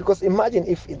understand. Because imagine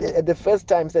if at the first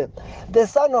time said, the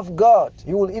Son of God,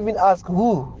 he will even ask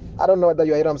who? I don't know whether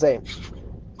you hear what I'm saying.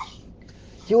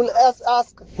 He will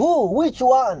ask who? Which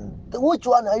one? Which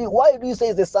one are you? Why do you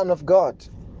say the Son of God?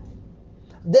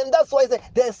 Then that's why he said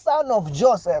the son of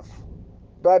Joseph.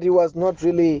 But he was not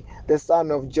really the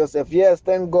son of Joseph. Yes,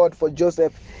 thank God for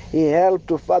Joseph. He helped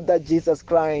to father Jesus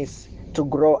Christ to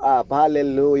grow up.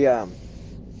 Hallelujah.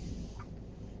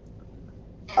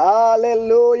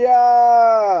 Hallelujah.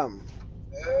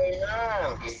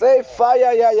 Amen. Say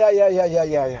fire, yeah.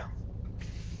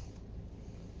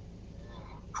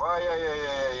 Fire,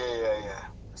 yeah.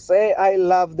 Say, I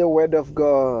love the word of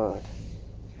God.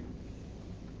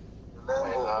 The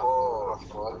Lamb of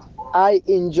God. I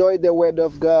enjoy the word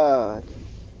of God.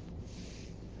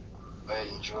 I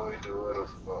enjoy the word of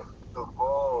God. The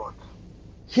God.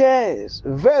 Yes,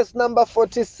 verse number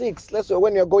 46. Let's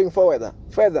when you're going forward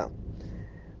further.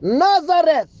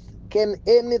 Nazareth, can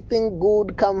anything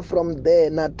good come from there?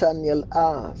 Nathanael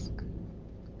asked.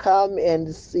 Come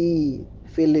and see,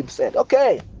 Philip said.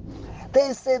 Okay,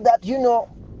 they say that,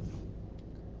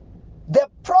 the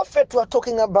prophet we're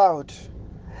talking about,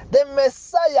 the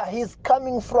Messiah, he's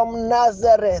coming from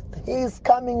Nazareth. He's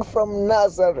coming from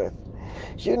Nazareth.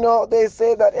 They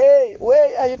say that, hey,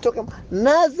 where are you talking about?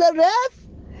 Nazareth?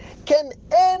 Can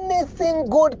anything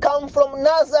good come from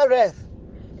Nazareth?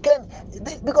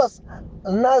 Because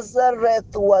Nazareth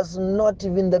was not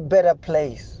even the better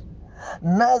place.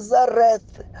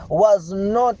 Nazareth was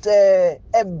not a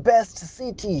best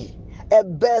city, a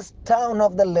best town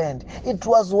of the land. It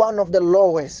was one of the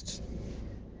lowest.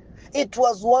 It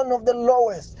was one of the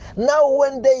lowest. Now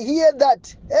when they hear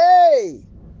that, hey,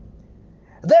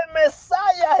 the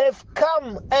Messiah have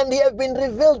come and he have been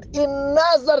revealed in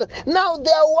Nazareth. Now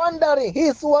they are wondering,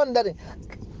 he's wondering,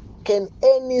 can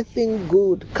anything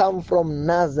good come from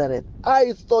Nazareth?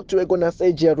 I thought you were going to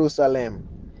say Jerusalem.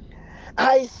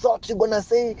 I thought you were going to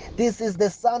say this is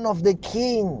the son of the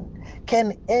king.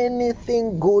 Can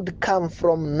anything good come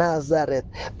from Nazareth?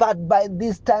 But by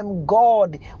this time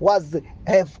God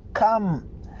have come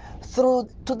through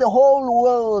to the whole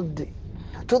world.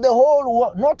 To the whole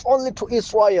world, not only to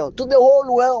Israel, to the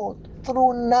whole world,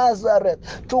 through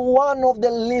Nazareth, to one of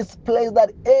the least places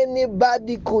that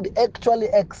anybody could actually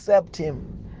accept him.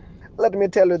 Let me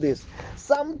tell you this.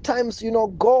 Sometimes,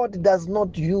 God does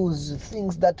not use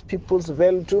things that people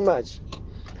value too much.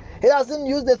 He doesn't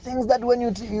use the things that when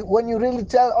you really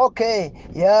tell, okay,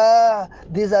 yeah,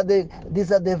 these are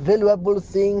the valuable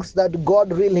things that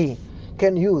God really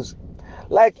can use.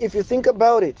 Like if you think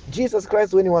about it, Jesus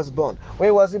Christ, when he was born,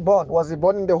 where was he born? Was he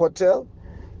born in the hotel?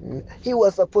 He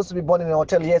was supposed to be born in a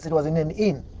hotel. Yes, it was in an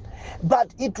inn,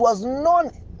 but it was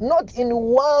not in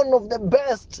one of the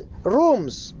best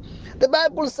rooms. The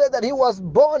Bible said that he was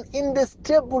born in the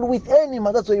stable with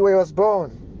animals. That's where he was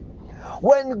born.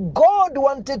 When God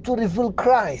wanted to reveal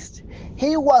Christ,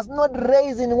 he was not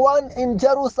raised in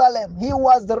Jerusalem. He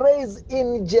was raised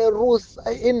in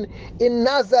in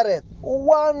Nazareth,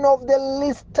 one of the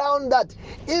least town that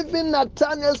even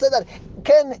Nathanael said that,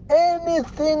 can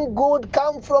anything good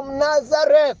come from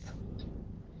Nazareth?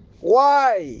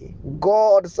 Why?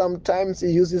 God sometimes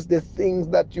he uses the things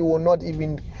that you will not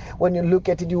even, when you look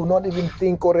at it, you will not even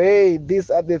think, or hey, these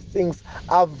are the things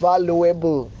are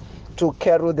valuable to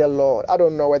carry the Lord. I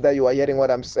don't know whether you are hearing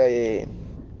what I'm saying.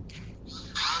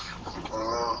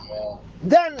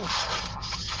 Then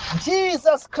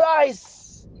Jesus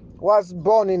Christ was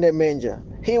born in a manger.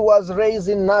 He was raised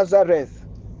in Nazareth.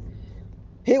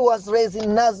 He was raised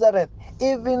in Nazareth,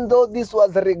 even though this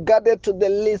was regarded to the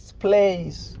least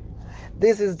place.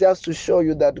 This is just to show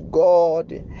you that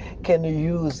God can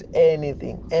use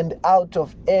anything, and out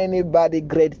of anybody,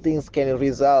 great things can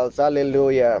result.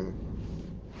 Hallelujah.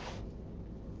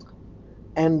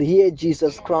 And here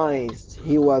Jesus Christ,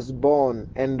 he was born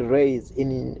and raised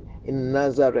in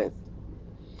Nazareth.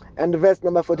 And verse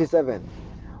number 47.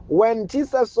 When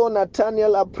Jesus saw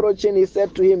Nathanael approaching, he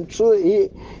said to him,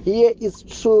 here is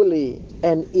truly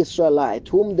an Israelite,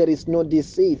 whom there is no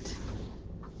deceit.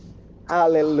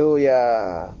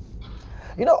 Hallelujah.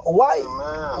 You know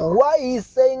why he's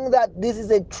saying that this is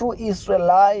a true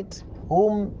Israelite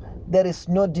whom there is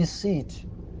no deceit?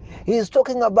 He is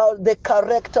talking about the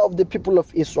character of the people of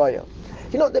Israel.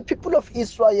 The people of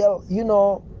Israel,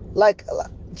 like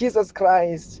Jesus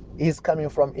Christ is coming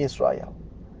from Israel.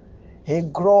 He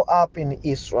grew up in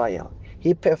Israel.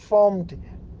 He performed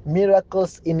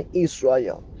miracles in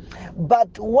Israel.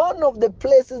 But one of the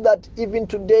places that even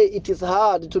today it is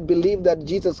hard to believe that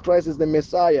Jesus Christ is the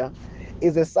Messiah,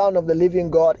 is the Son of the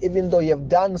living God, even though he have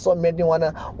done so many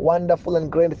wonderful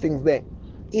and great things there.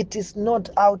 It is not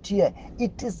out here.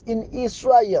 It is in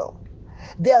Israel.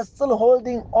 They are still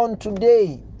holding on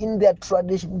today in their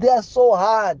tradition. They are so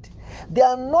hard. They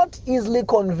are not easily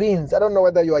convinced. I don't know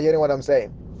whether you are hearing what I'm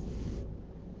saying.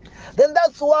 Then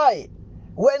that's why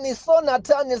when he saw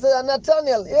Nathanael, he said,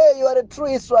 Nathanael, hey, you are a true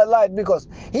Israelite, because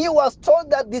he was told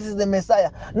that this is the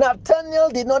Messiah. Nathanael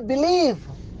did not believe.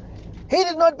 He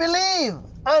did not believe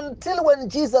until when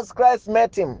Jesus Christ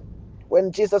met him.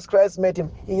 When Jesus Christ met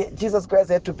him, Jesus Christ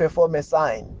had to perform a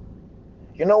sign.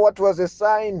 You know what was the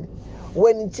sign?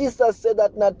 When Jesus said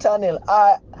that, Nathanael,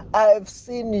 I have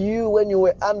seen you when you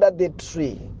were under the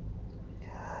tree.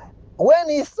 When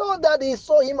he saw that, he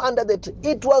saw him under the tree.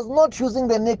 It was not using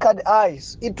the naked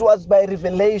eyes. It was by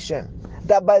revelation,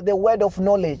 that by the word of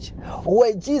knowledge.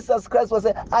 Where Jesus Christ was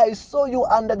saying, I saw you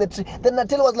under the tree. Then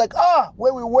Nathanael was like,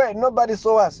 where we were, nobody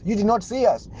saw us. You did not see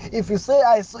us. If you say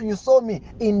you saw me,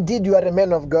 indeed you are a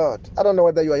man of God. I don't know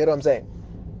whether you are hearing what I'm saying.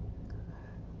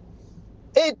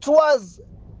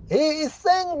 He is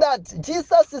saying that,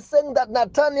 Jesus is saying that,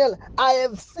 Nathanael, I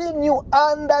have seen you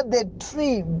under the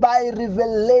tree by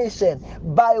revelation,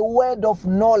 by word of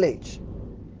knowledge.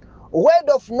 Word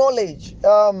of knowledge,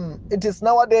 it is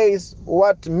nowadays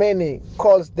what many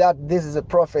calls that this is a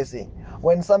prophecy.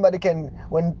 When somebody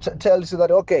tells you that,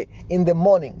 okay, in the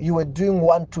morning you were doing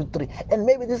 1, 2, 3, and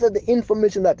maybe this is the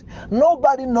information that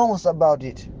nobody knows about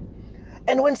it.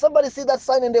 And when somebody sees that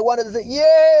sign and they want to say,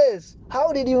 yes,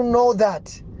 how did you know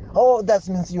that? Oh, that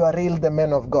means you are really the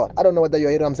man of God. I don't know whether you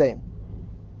hear what I'm saying.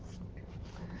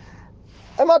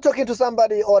 Am I talking to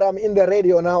somebody, or I'm in the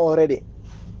radio now already?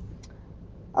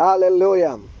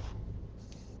 Hallelujah.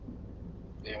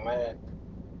 Amen.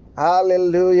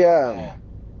 Hallelujah.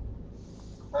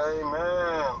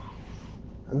 Amen.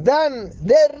 Then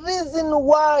the reason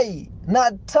why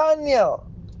Nathanael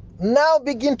now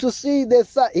begin to see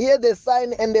hear the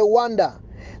sign and the wonder,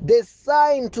 the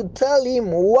sign to tell him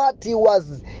what he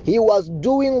was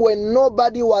doing when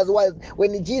nobody was,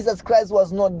 when Jesus Christ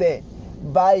was not there.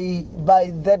 By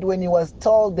that, when he was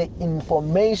told the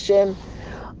information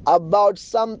about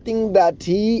something that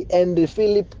he and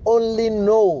Philip only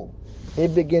know, he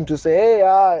began to say, hey,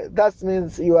 that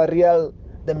means you are real,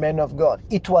 the man of God.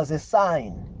 It was a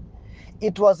sign.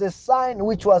 It was a sign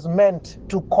which was meant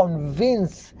to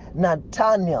convince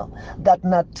Nathanael,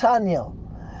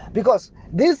 because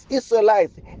these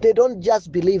Israelites, they don't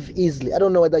just believe easily. I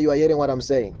don't know whether you are hearing what I'm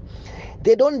saying.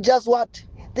 They don't just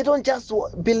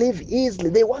believe easily.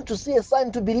 They want to see a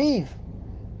sign to believe.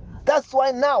 That's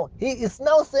why now he is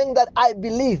now saying that I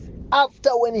believe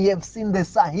after when he have seen the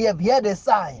sign, he have heard the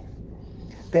sign.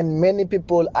 Then many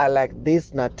people are like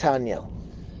this Nathanael.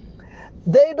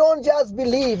 They don't just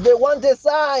believe, they want a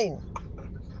sign.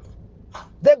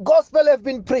 The gospel have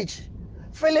been preached.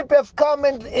 Philip have come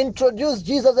and introduced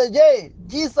Jesus as, hey,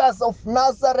 Jesus of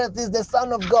Nazareth is the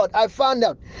Son of God. I found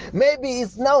out. Maybe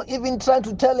he's now even trying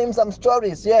to tell him some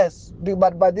stories. Yes,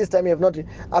 but by this time he have not,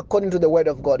 according to the word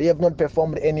of God, he have not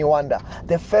performed any wonder.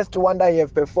 The first wonder he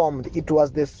have performed, it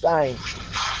was the sign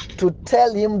to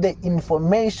tell him the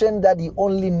information that he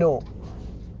only know,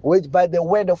 which by the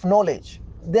word of knowledge.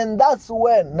 Then that's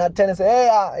when Nathanael said, hey,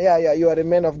 yeah, you are a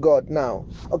man of God now.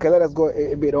 Okay, let us go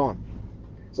a bit on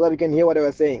so that you can hear what I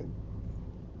was saying.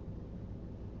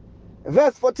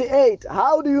 Verse 48,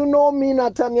 how do you know me,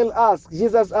 Nathanael asked.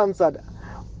 Jesus answered,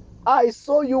 I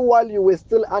saw you while you were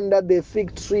still under the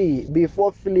fig tree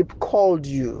before Philip called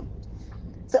you.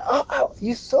 So,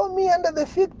 you saw me under the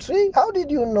fig tree? How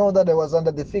did you know that I was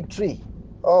under the fig tree?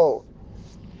 Oh,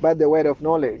 by the word of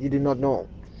knowledge, you did not know.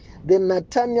 Then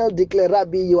Nathanael declared,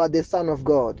 Rabbi, you are the Son of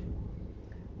God.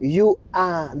 You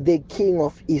are the King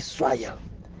of Israel.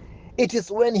 It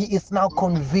is when he is now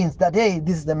convinced that, hey,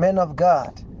 this is the man of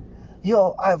God.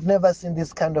 I've never seen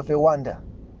this kind of a wonder.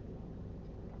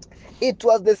 It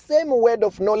was the same word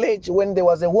of knowledge when there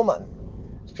was a woman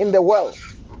in the well.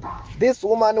 This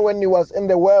woman, when he was in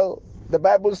the well, the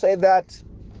Bible said that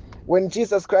when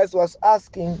Jesus Christ was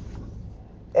asking,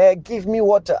 give me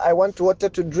water, I want water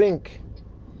to drink.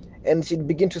 And she'd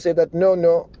begin to say that,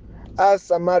 no, as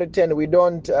Samaritan, we're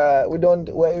not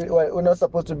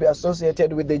supposed to be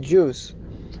associated with the Jews.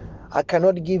 I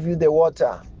cannot give you the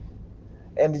water.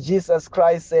 And Jesus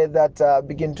Christ said that,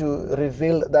 begin to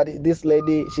reveal that this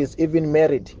lady, she's even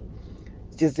married.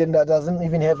 She doesn't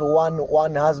even have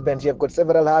one husband. She have got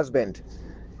several husbands.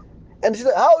 And she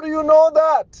said, how do you know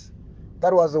that?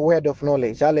 That was a word of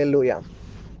knowledge. Hallelujah.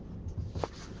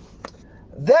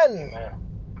 Then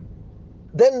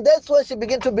that's when she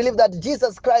began to believe that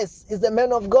Jesus Christ is the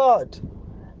man of God.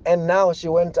 And now she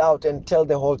went out and tell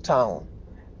the whole town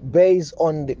based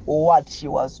on what she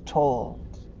was told.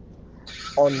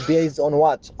 Based on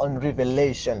what? On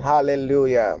revelation.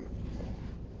 Hallelujah.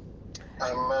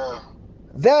 Amen.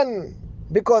 Then,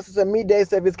 because it's a midday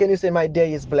service, can you say my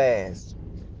day is blessed?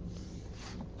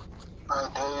 My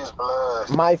day is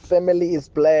blessed. My family is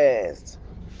blessed.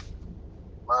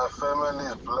 My family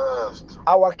is blessed.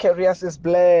 Our careers is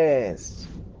blessed.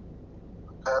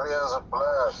 Careers are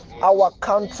blessed. Our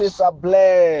countries are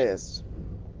blessed.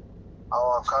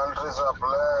 Our countries are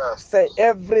blessed. Say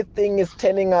everything is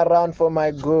turning around for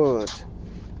my good.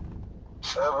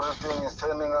 Everything is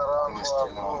turning around for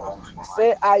our good.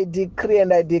 Say I decree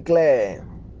and I declare.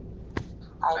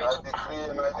 I decree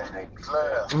and I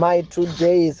declare. My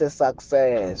today is a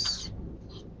success.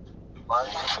 My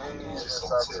today is a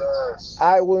success.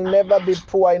 I will never be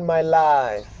poor in my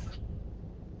life.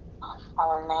 I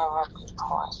will never be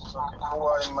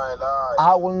poor in my life.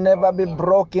 I will never be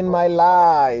broke in my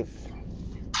life.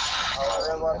 I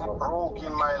will never be broke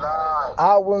in my life.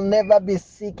 I will never be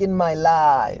sick in my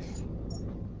life.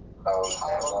 I will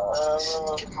never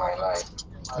be sick in my life.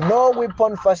 No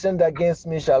weapon fashioned against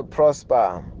me shall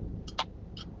prosper.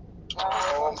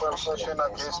 No weapon fashioned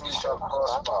against me shall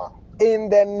prosper. In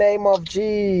the name of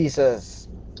Jesus.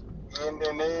 In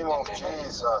the name of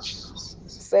Jesus.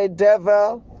 Say,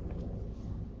 devil,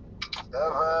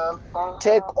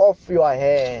 take off your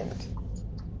hand.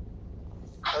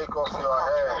 Take off your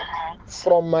hand.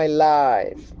 From my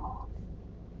life.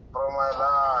 From my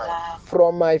life.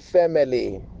 From my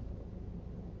family.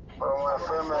 From my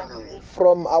family.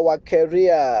 From our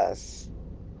careers.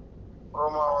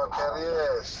 from our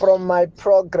careers, from my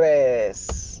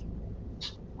progress.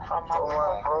 from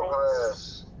our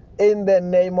progress. In the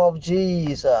name of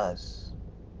Jesus.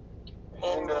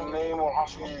 In the name of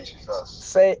Jesus.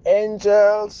 Say,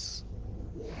 angels,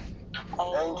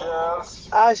 Angels,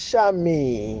 usher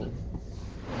me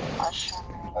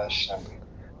usher me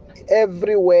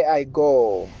everywhere I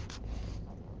go,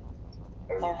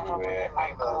 everywhere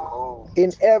I go.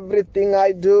 in everything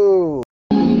I do.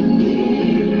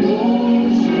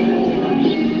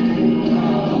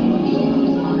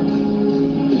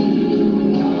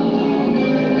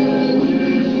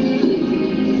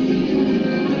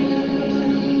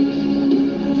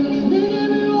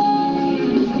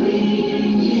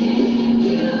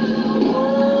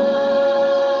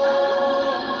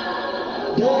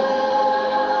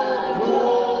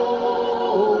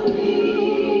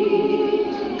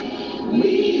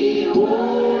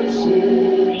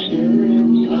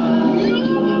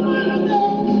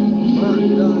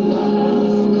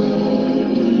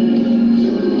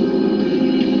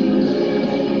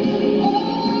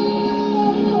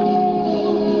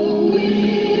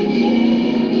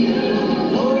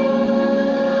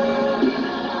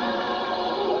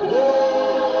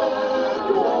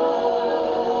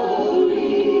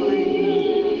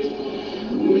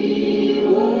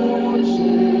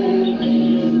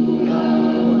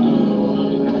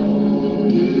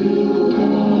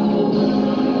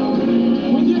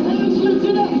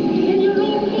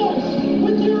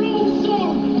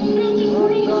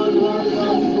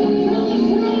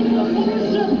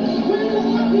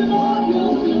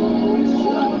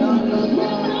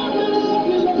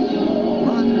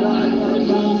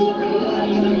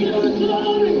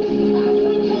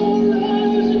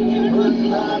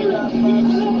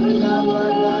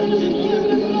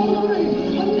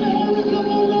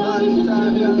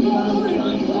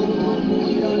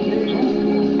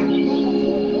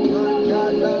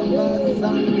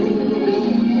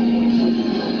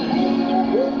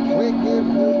 We give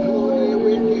you glory,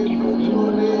 we give you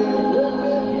glory,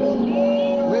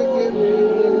 we give you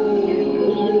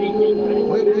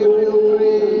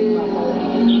praise,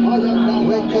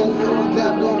 we give you the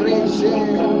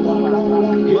adoration.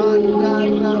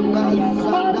 Mandaraba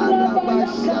Sandaraba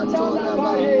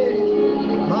Shatoraba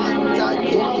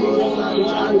Mantakebo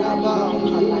Sataraba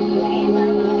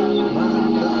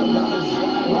Mandala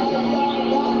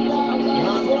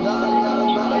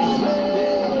Mandaraba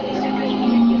Zende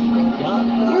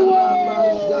Mandaraba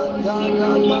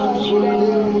Zandaraba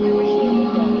Zunde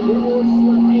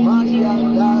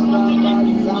Mayandaraba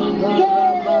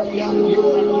Zandaraba Yando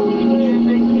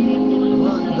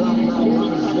Mandalaba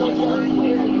Zande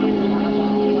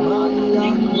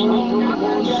Mayando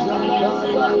Robo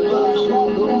Zandaraba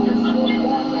Zondo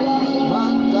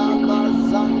Mandaba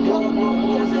Zando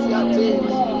Robo Siate.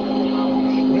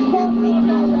 We give you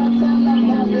praise.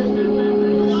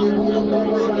 We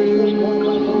give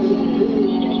you glory.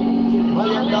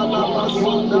 Mayandalaba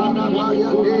Sondaraba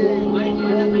Yande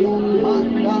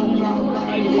Mandaraba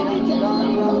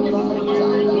Yandaraba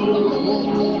Zando Robo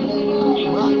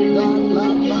Mandalaba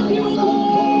Zando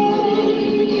Robo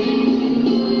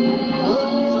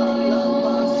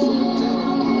Mandalaba Sote.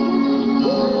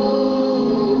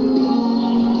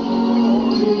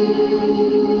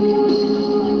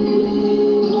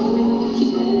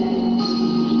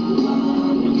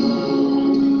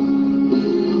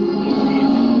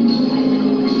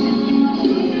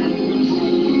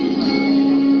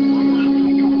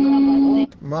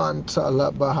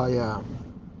 Mantala Bahaya.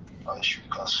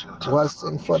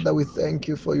 Wasting Father, we thank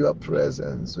you for your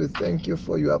presence. We thank you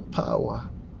for your power.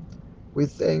 We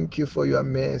thank you for your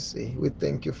mercy. We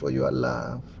thank you for your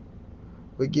love.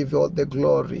 We give you all the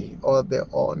glory, all the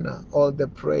honor, all the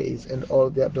praise, and all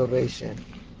the adoration.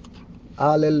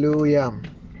 Hallelujah.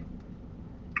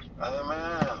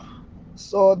 Amen.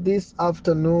 So this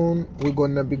afternoon, we're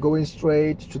going to be going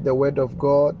straight to the Word of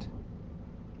God.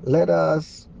 Let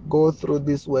us go through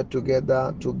this Word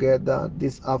together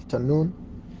this afternoon.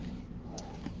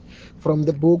 From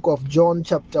the book of John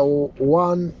chapter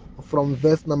 1, from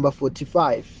verse number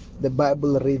 45, the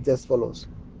Bible reads as follows.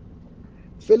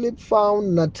 Philip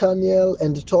found Nathanael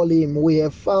and told him, "We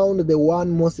have found the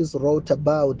one Moses wrote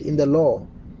about in the law,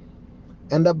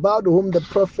 and about whom the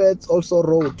prophets also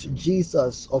wrote,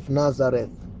 Jesus of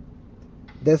Nazareth,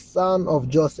 the son of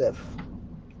Joseph."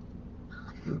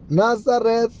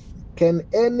 Nazareth, can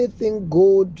anything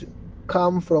good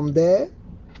come from there?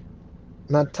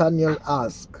 Nathanael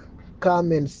asked.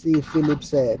 "Come and see," Philip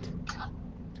said.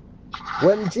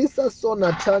 When Jesus saw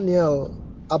Nathanael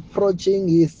approaching,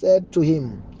 he said to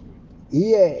him,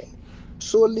 "Here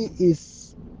truly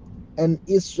is an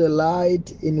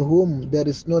Israelite in whom there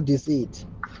is no deceit.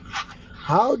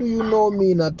 How do you know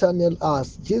me? Nathanael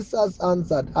asked. Jesus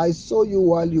answered, I saw you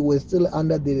while you were still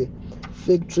under the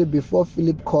fig tree before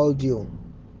Philip called you.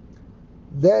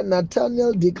 Then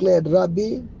Nathanael declared,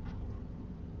 Rabbi,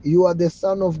 you are the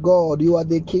Son of God, you are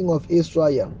the King of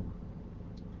Israel.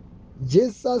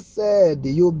 Jesus said,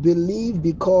 you believe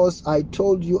because I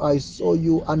told you I saw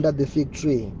you under the fig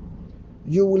tree.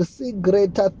 You will see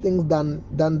greater things than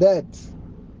that.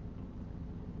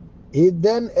 He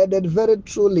then added, very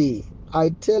truly, I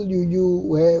tell you,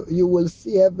 you will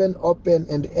see heaven open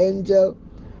and angel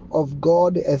of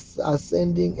God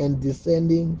ascending and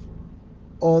descending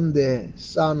on the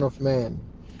Son of Man.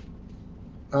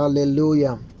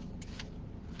 Hallelujah.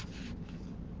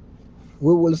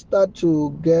 We will start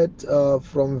to get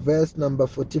from verse number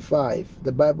 45.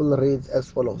 The Bible reads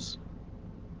as follows.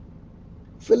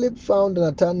 Philip found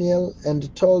Nathanael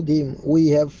and told him, we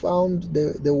have found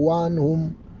the one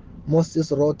whom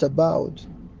Moses wrote about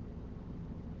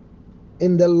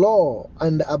in the law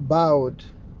and about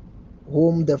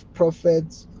whom the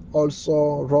prophets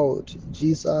also wrote,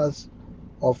 Jesus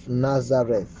of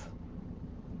Nazareth,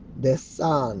 the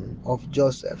son of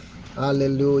Joseph.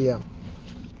 Hallelujah.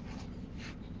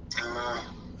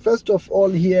 First of all,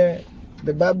 here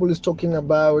the Bible is talking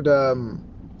about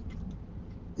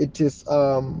it is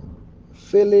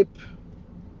Philip,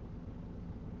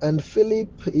 and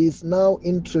Philip is now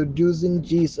introducing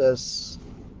Jesus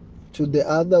to the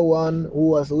other one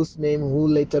who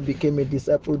later became a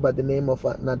disciple by the name of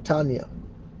Nathanael,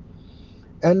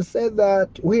 and said that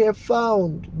we have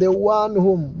found the one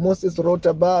whom Moses wrote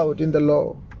about in the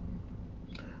law.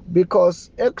 Because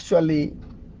actually,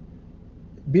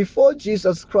 before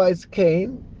Jesus Christ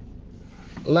came,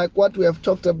 like what we have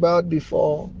talked about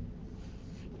before,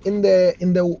 in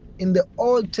the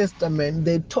Old Testament,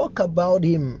 they talk about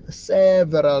him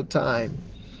several times.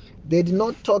 They did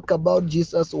not talk about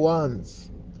Jesus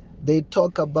once. They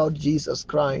talk about Jesus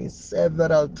Christ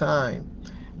several times.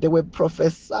 They were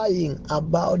prophesying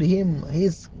about him,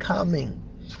 his coming.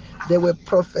 They were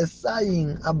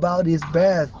prophesying about his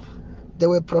birth. They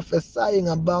were prophesying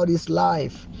about his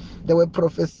life. They were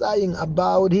prophesying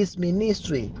about his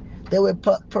ministry. They were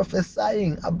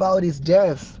prophesying about his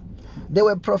death. They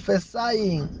were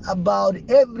prophesying about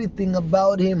everything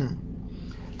about him.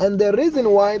 And the reason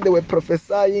why they were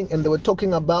prophesying and they were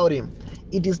talking about him,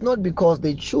 it is not because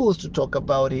they chose to talk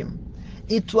about him.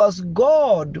 It was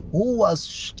God who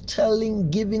was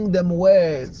giving them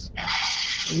words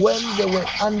when they were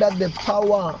under the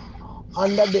power,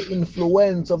 under the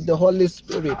influence of the Holy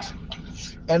Spirit.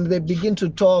 And they begin to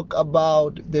talk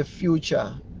about the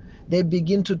future. They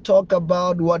begin to talk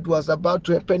about what was about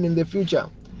to happen in the future.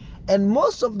 And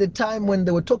most of the time when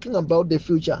they were talking about the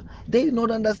future, they did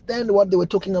not understand what they were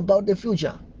talking about the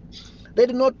future. They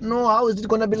did not know how is it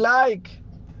going to be like.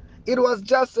 It was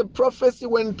just a prophecy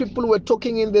when people were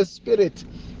talking in the spirit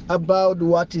about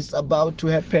what is about to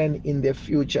happen in the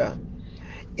future.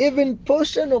 Even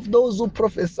portion of those who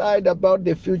prophesied about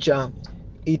the future,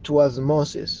 it was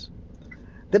Moses.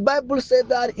 The Bible said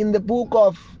that in the book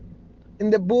of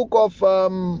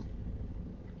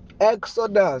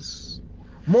Exodus,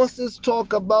 Moses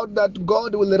talked about that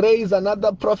God will raise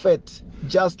another prophet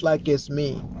just like as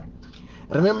me.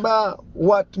 Remember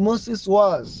what Moses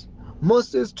was?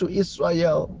 Moses to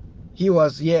Israel, he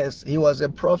was a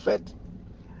prophet,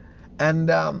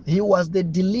 and he was the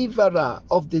deliverer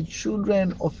of the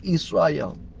children of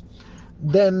Israel.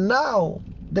 Then now,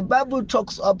 the Bible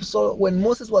talks up, so when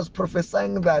Moses was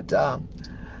prophesying that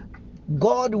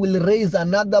God will raise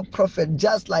another prophet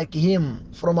just like him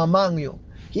from among you,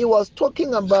 he was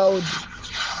talking about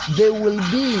there will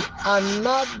be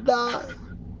another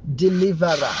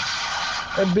deliverer.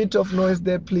 A bit of noise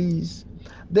there, please.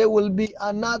 There will be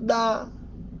another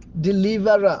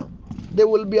deliverer. There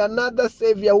will be another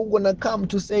savior who's going to come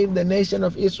to save the nation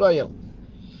of Israel,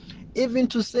 even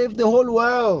to save the whole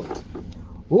world,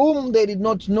 whom they did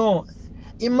not know.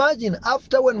 Imagine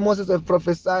after when Moses had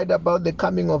prophesied about the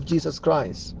coming of Jesus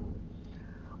Christ,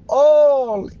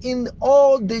 in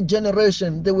all the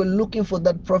generation, they were looking for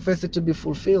that prophecy to be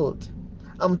fulfilled.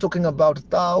 I'm talking about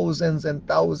thousands and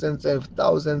thousands and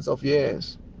thousands of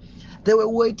years. They were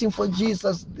waiting for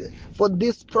Jesus, for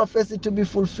this prophecy to be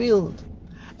fulfilled.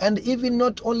 And even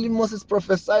not only Moses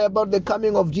prophesied about the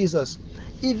coming of Jesus,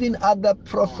 even other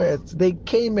prophets, they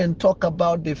came and talk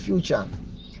about the future.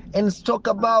 And talk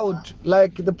about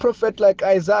like the prophet like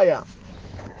Isaiah.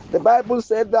 The Bible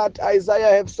said that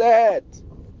Isaiah have said,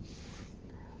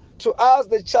 to us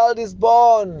the child is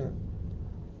born.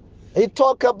 He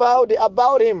talked about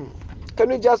him. Can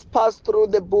we just pass through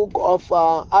the book of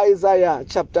Isaiah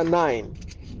chapter 9?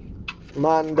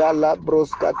 Mandala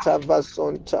broskatava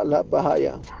sontala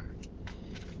bahaya.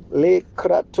 Le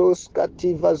kratos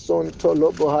kativa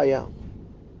zontolo bahaya.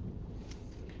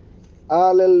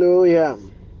 Hallelujah.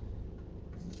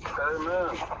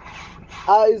 Amen.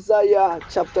 Isaiah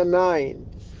chapter 9.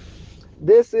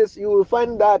 This is, you will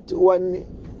find that when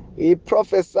he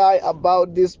prophesied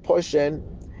about this portion,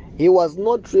 he was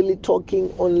not really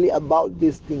talking only about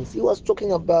these things. He was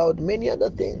talking about many other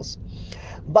things.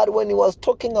 But when he was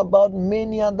talking about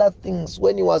many other things,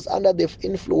 when he was under the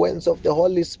influence of the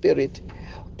Holy Spirit,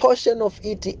 portion of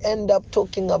it he ended up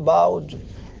talking about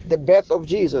the birth of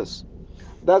Jesus.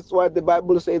 That's why the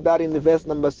Bible says that in the verse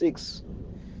number 6.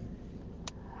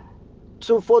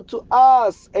 For to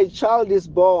us a child is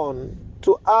born,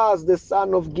 to us the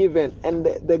son of given, and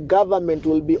the government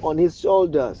will be on his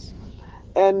shoulders.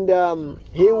 And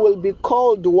he will be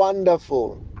called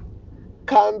Wonderful,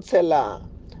 Counselor,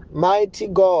 Mighty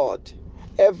God,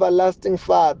 Everlasting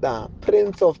Father,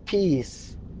 Prince of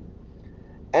Peace.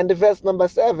 And verse number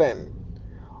 7,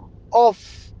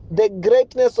 of the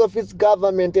greatness of his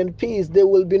government and peace there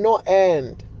will be no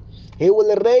end. He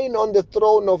will reign on the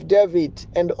throne of David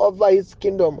and over his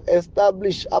kingdom,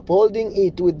 establish, upholding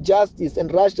it with justice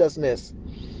and righteousness.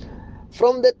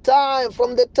 From the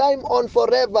time on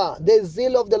forever, the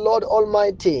zeal of the Lord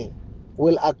Almighty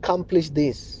will accomplish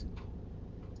this.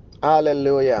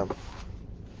 Hallelujah.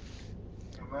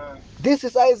 Amen. This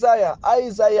is Isaiah.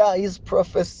 Isaiah is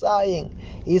prophesying.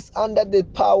 He's under the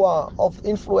power of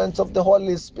influence of the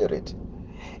Holy Spirit.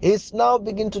 He's now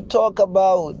beginning to talk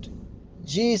about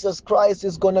Jesus Christ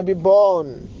is going to be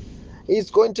born. He's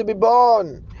going to be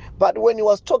born. But when he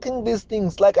was talking these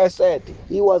things, like I said,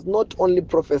 he was not only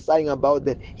prophesying about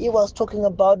that. He was talking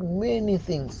about many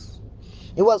things.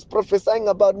 He was prophesying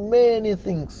about many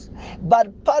things.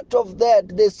 But part of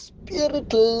that, the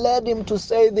Spirit led him to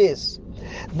say this.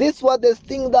 This was the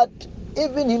thing that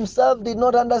even himself did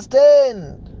not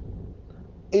understand.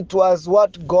 It was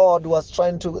what God was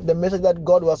the message that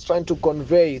God was trying to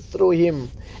convey through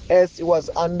him as he was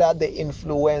under the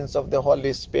influence of the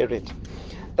Holy Spirit.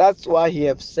 That's why he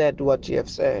have said what he have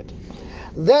said.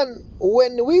 Then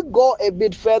when we go a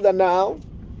bit further now,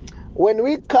 when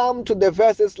we come to the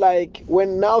verses like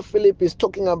when now Philip is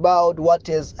talking about what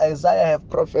is Isaiah have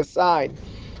prophesied,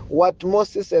 what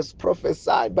Moses has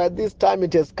prophesied, by this time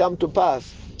it has come to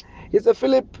pass. He said,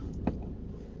 Philip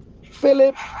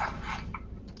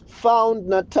found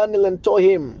Nathanael and told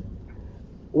him,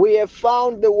 we have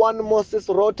found the one Moses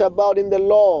wrote about in the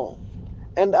law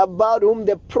and about whom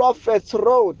the prophets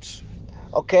wrote.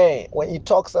 Okay, when he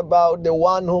talks about the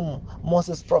one whom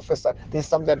Moses prophesied, there's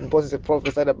something that Moses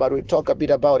prophesied about. We talk a bit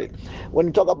about it. When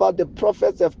you talk about the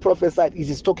prophets have prophesied, it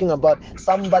is talking about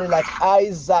somebody like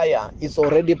Isaiah is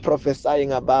already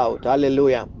prophesying about.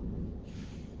 Hallelujah.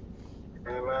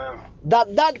 Amen.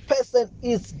 That person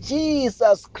is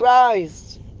Jesus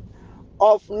Christ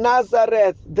of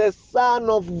Nazareth, the Son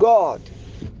of God.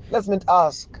 Let me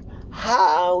ask,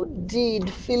 how did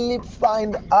Philip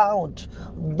find out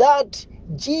that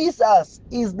Jesus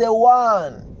is the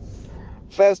one?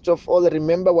 First of all,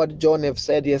 remember what John have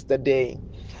said yesterday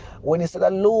when he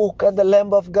said, look at the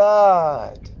Lamb of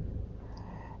God.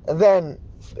 Then,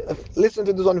 listen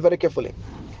to this one very carefully.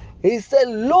 He said,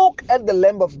 look at the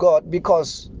Lamb of God,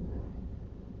 because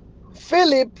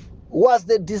Philip was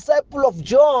the disciple of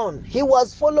John. He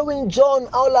was following John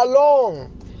all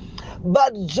along.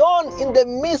 But John, in the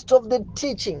midst of the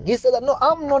teaching, he said, no,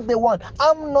 I'm not the one.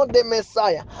 I'm not the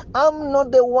Messiah. I'm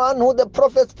not the one who the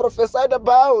prophets prophesied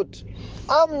about.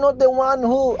 I'm not the one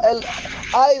who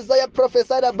Isaiah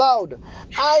prophesied about.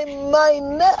 I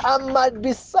might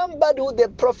be somebody who they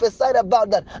prophesied about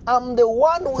that. I'm the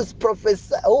one who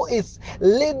is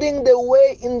leading the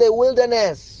way in the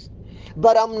wilderness.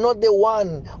 But I'm not the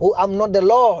one I'm not the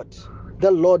Lord.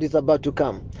 The Lord is about to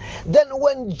come. Then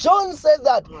when John said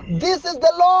that, this is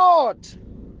the Lord,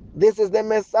 this is the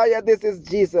Messiah, this is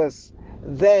Jesus,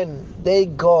 then they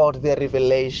got the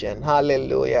revelation.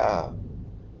 Hallelujah.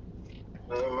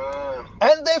 Amen.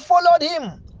 And they followed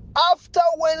him. After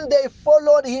when they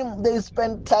followed him, they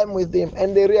spent time with him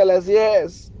and they realized,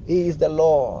 yes, he is the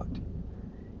Lord.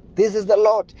 This is the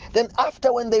Lord. Then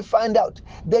after when they find out,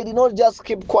 they did not just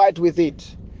keep quiet with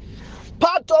it.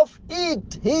 Part of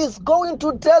it, he's going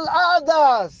to tell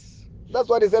others. That's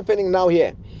what is happening now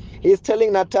here. He's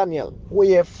telling Nathanael,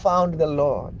 we have found the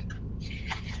Lord.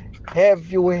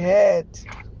 Have you heard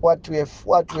what we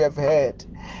have heard?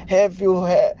 Have you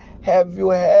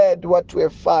heard what we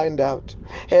have found out?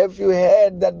 Have you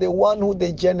heard that the one who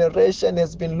the generation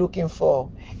has been looking for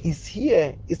is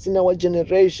here? It's in our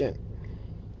generation.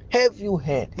 Have you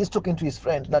heard? He's talking to his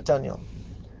friend Nathaniel.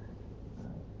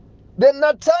 Then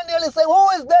Nathaniel is saying, who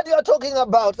is that you are talking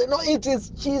about? Say, no, it is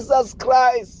Jesus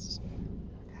Christ.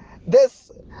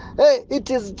 It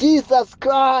is Jesus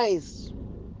Christ.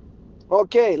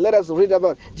 Okay, let us read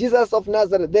about Jesus of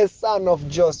Nazareth, the son of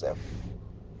Joseph.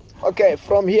 Okay,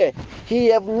 from here, he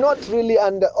have not really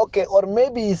or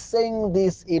maybe he's saying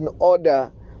this in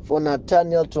order for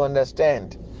Nathaniel to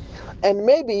understand. And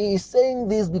maybe he's saying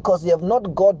this because he have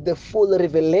not got the full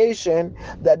revelation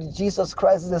that Jesus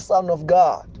Christ is the Son of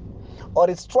God. Or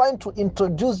it's trying to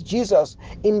introduce Jesus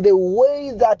in the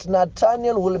way that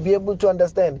Nathaniel will be able to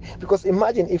understand. Because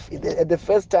imagine if at the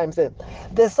first time said,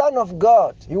 the Son of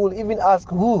God, you will even ask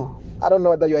who? I don't know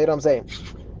whether you hear what I'm saying.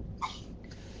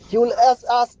 He will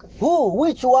ask who?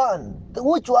 Which one?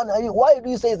 Which one are you? Why do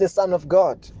you say it's the Son of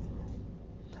God?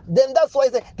 Then that's why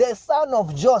he said the Son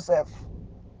of Joseph.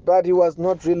 But he was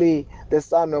not really the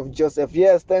son of Joseph.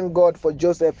 Yes, thank God for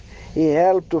Joseph. He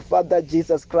helped to father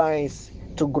Jesus Christ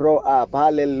to grow up.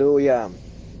 Hallelujah.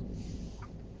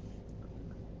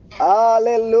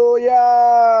 Hallelujah.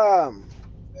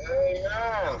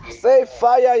 Amen. Say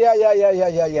fire, yeah.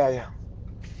 Fire, yeah.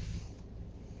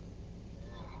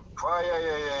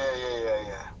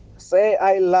 Say,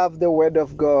 I love the word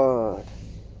of God.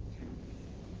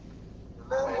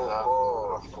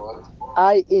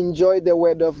 I enjoy the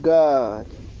word of God.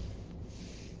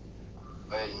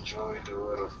 I enjoy the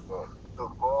word of God. To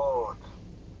God.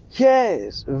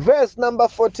 Yes, verse number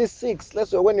 46.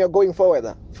 Let's when you're going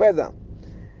forward, further.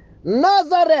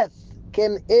 Nazareth,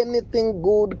 can anything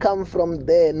good come from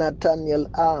there? Nathanael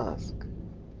asked.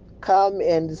 Come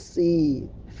and see,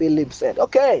 Philip said.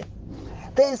 Okay,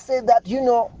 they say that,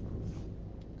 the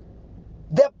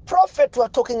prophet we're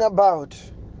talking about,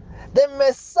 the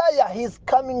Messiah, he's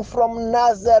coming from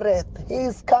Nazareth.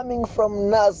 He's coming from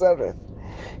Nazareth.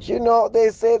 They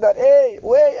say that, hey,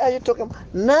 where are you talking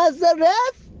about?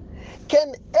 Nazareth?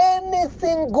 Can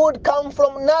anything good come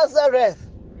from Nazareth?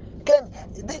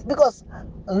 Because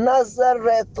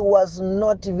Nazareth was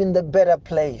not even the better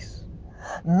place.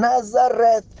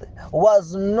 Nazareth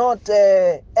was not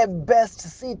a best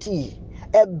city,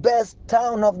 a best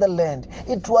town of the land.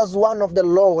 It was one of the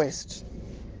lowest.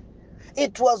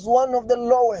 It was one of the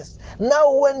lowest.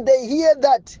 Now when they hear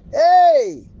that,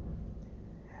 hey,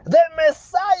 the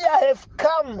Messiah have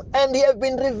come and he have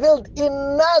been revealed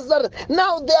in Nazareth.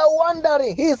 Now they are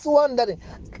wondering, he's wondering,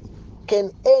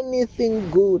 can anything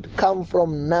good come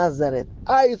from Nazareth?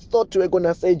 I thought you were going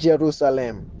to say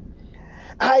Jerusalem.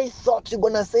 I thought you were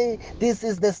going to say this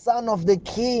is the son of the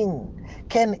king.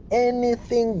 Can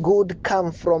anything good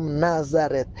come from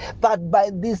Nazareth? But by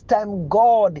this time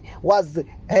God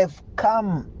have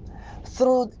come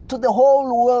through to the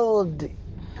whole world.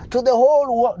 To the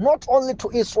whole world, not only to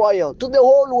Israel, to the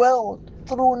whole world,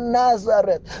 through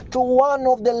Nazareth, to one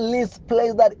of the least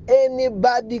places that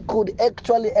anybody could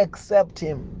actually accept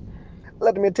him.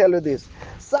 Let me tell you this.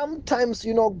 Sometimes,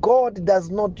 God does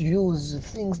not use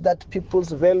things that people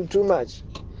value too much.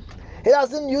 He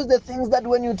doesn't use the things that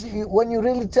when you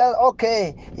really tell,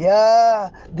 okay, yeah,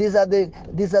 these are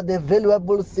the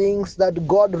valuable things that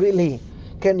God really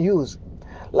can use.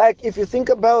 Like if you think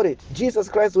about it, Jesus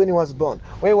Christ, when he was born,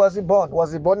 where was he born?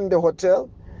 Was he born in the hotel?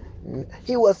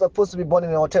 He was supposed to be born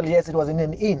in a hotel. Yes, it was in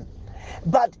an inn,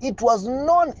 but it was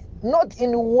not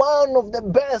in one of the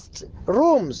best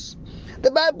rooms.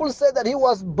 The Bible said that he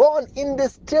was born in the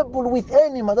stable with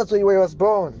animals. That's where he was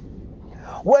born.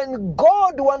 When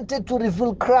God wanted to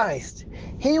reveal Christ,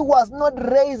 he was not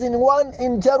raised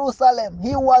in Jerusalem.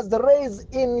 He was raised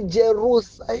in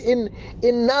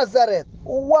in Nazareth,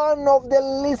 one of the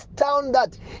least town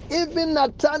that even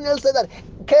Nathanael said that,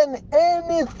 can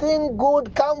anything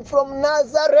good come from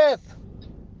Nazareth?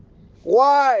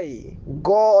 Why?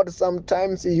 God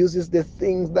sometimes he uses the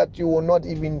things that you will not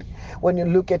even, when you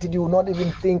look at it, you will not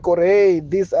even think, or hey,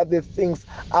 these are the things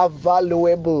are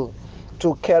valuable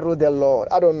to carry the Lord.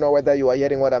 I don't know whether you are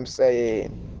hearing what I'm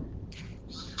saying.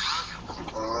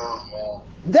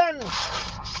 Then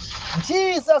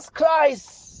Jesus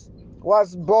Christ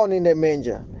was born in a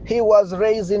manger. He was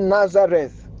raised in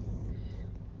Nazareth.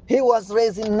 He was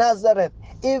raised in Nazareth,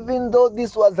 even though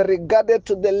this was regarded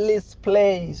to the least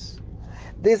place.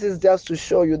 This is just to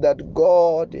show you that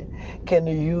God can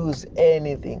use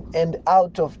anything, and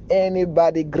out of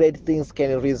anybody great things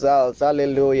can result.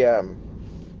 Hallelujah.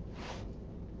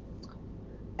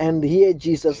 And here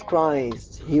Jesus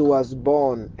Christ, he was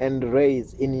born and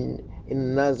raised in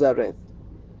Nazareth.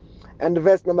 And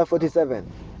verse number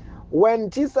 47. When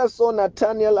Jesus saw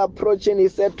Nathanael approaching, he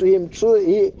said to him,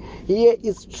 here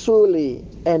is truly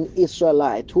an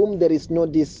Israelite, whom there is no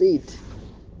deceit.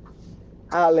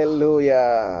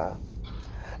 Hallelujah.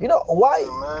 You know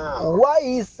why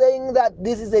he's saying that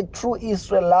this is a true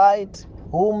Israelite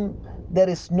whom there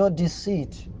is no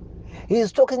deceit? He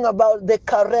is talking about the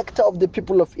character of the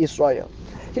people of Israel.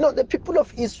 You know, the people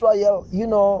of Israel, you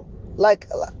know, like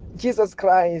Jesus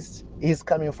Christ is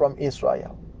coming from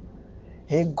Israel.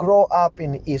 He grew up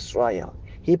in Israel.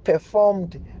 He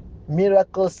performed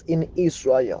miracles in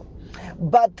Israel.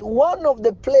 But one of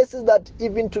the places that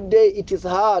even today it is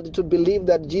hard to believe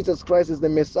that Jesus Christ is the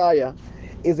Messiah,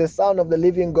 is the Son of the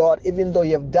living God, even though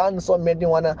you have done so many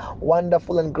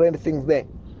wonderful and great things there.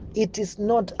 It is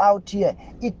not out here.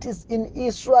 It is in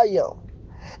Israel.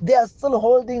 They are still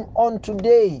holding on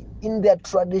today in their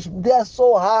tradition. They are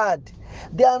so hard.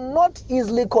 They are not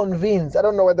easily convinced. I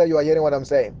don't know whether you are hearing what I'm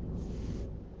saying.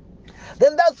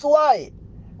 Then that's why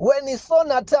when he saw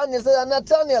Nathanael, he said,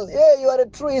 Nathanael, hey, you are a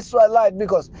true Israelite,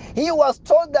 because he was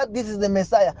told that this is the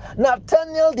Messiah.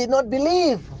 Nathanael did not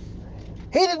believe.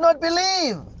 He did not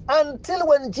believe until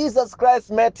when Jesus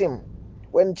Christ met him.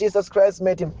 When Jesus Christ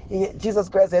met him, Jesus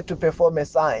Christ had to perform a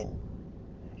sign.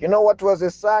 You know what was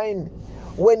the sign?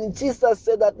 When Jesus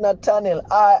said that, Nathanael,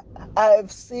 I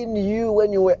have seen you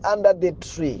when you were under the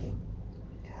tree.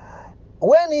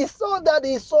 When he saw that,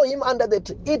 he saw him under the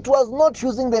tree. It was not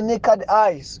using the naked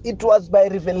eyes. It was by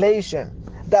revelation,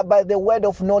 that by the word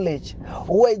of knowledge.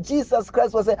 Where Jesus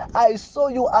Christ was saying, I saw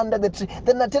you under the tree.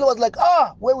 Then Nathanael was like,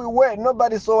 where we were,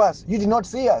 nobody saw us. You did not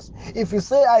see us. If you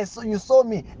say, you saw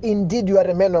me, indeed you are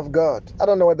a man of God. I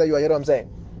don't know whether you are hearing what I'm saying.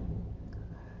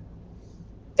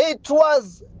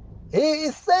 He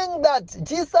is saying that,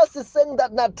 Jesus is saying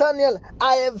that, Nathanael,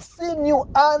 I have seen you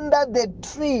under the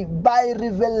tree by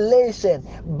revelation,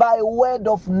 by word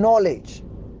of knowledge.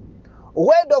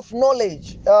 Word of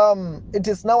knowledge, it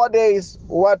is nowadays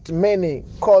what many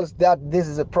calls that this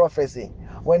is a prophecy.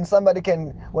 When somebody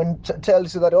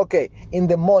tells you that, okay, in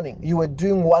the morning you were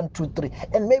doing 1, 2, 3,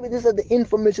 and maybe this is the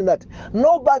information that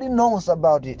nobody knows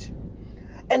about it.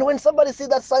 And when somebody sees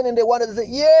that sign and they want to say,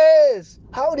 yes,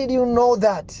 how did you know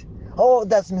that? Oh,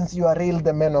 that means you are real,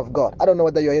 the man of God. I don't know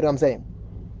whether you hear what I'm saying.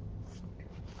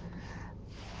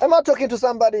 Am I talking to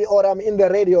somebody, or I'm in the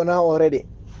radio now already?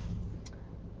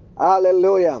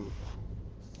 Hallelujah.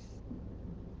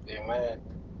 Amen.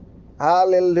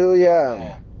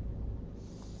 Hallelujah.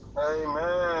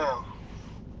 Amen.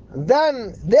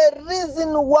 Then the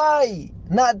reason why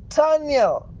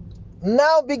Nathanael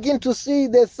now begin to hear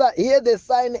the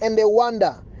sign and the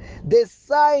wonder, the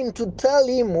sign to tell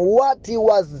him what he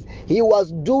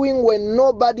was doing when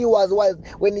nobody was,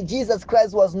 when Jesus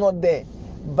Christ was not there.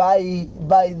 By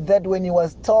that, when he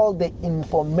was told the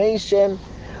information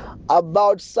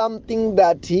about something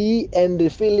that he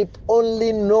and Philip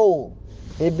only know,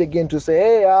 he began to say,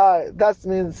 hey, that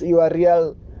means you are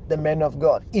real, the man of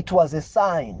God. It was a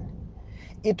sign.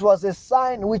 It was a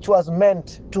sign which was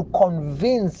meant to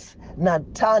convince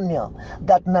Nathanael,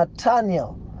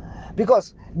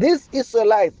 because these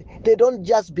Israelites, they don't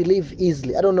just believe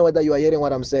easily. I don't know whether you are hearing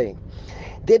what I'm saying.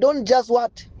 They don't just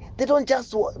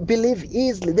believe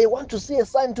easily. They want to see a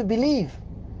sign to believe.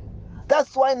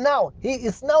 That's why now he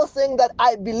is now saying that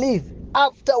I believe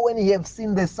after when he have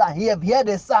seen the sign, he have heard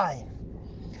a sign.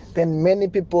 Then many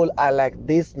people are like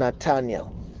this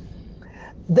Nathanael.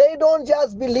 They don't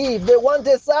just believe, they want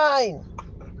a sign.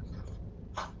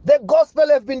 The gospel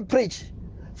have been preached.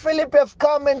 Philip have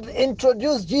come and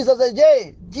introduced Jesus as,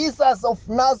 hey, Jesus of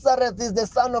Nazareth is the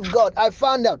Son of God. I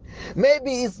found out.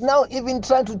 Maybe he's now even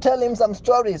trying to tell him some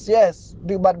stories. Yes,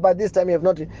 but by this time he have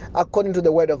not, according to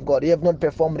the word of God, he have not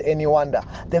performed any wonder.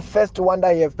 The first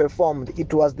wonder he have performed,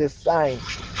 it was the sign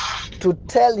to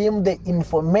tell him the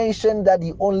information that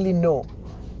he only know,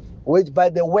 which by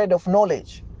the word of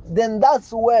knowledge. Then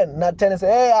that's when Nathanael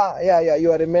said, hey, yeah,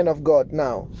 you are a man of God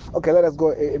now. Okay, let us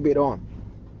go a bit on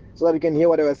so that you can hear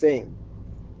what I was saying.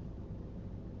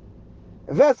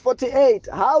 Verse 48,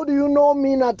 how do you know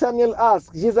me, Nathanael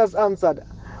asked. Jesus answered,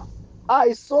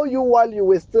 I saw you while you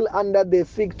were still under the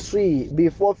fig tree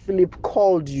before Philip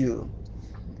called you.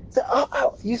 So,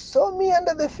 you saw me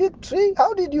under the fig tree?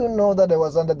 How did you know that I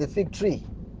was under the fig tree?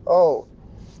 Oh,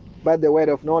 by the word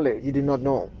of knowledge, you did not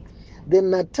know.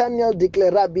 Then Nathanael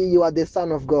declared, Rabbi, you are the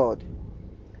Son of God.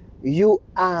 You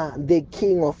are the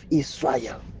King of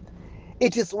Israel.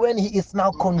 It is when he is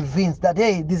now convinced that,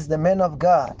 hey, this is the man of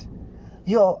God.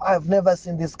 I've never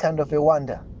seen this kind of a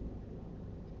wonder.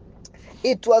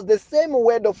 It was the same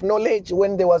word of knowledge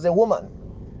when there was a woman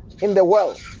in the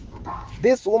well.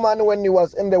 This woman, when he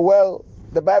was in the well,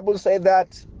 the Bible said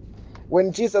that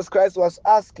When Jesus Christ was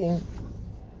asking,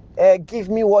 give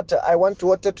me water, I want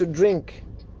water to drink.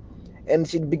 And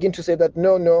she'd begin to say that,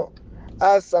 no,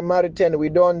 as Samaritan, we're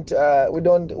not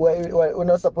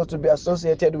supposed to be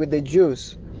associated with the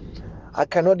Jews. I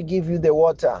cannot give you the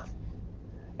water.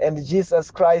 And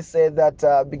Jesus Christ said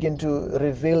that, begin to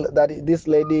reveal that this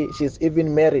lady, she's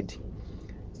even married.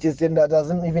 She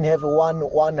doesn't even have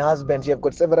one husband. She have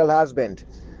got several husbands.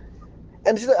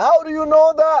 And she said, how do you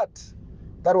know that?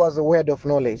 That was a word of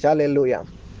knowledge. Hallelujah.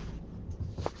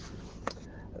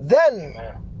 Then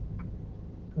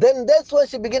that's when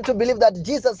she began to believe that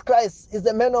Jesus Christ is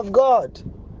the man of God.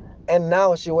 And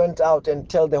now she went out and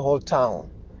tell the whole town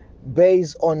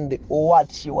based on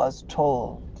what she was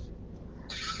told.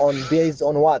 Based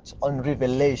on what? On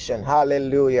revelation.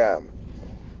 Hallelujah.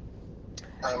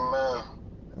 Amen.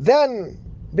 Then,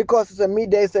 because it's a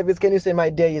midday service, can you say,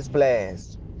 my day is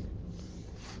blessed?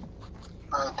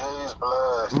 My day is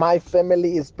blessed. My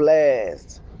family is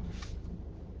blessed.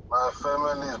 My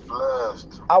family is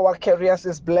blessed. Our careers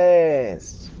is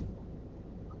blessed.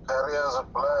 Careers are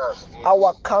blessed.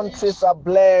 Our countries are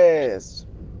blessed.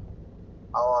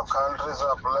 Our countries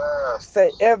are blessed.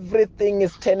 Say, everything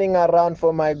is turning around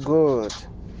for my good.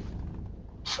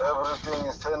 Everything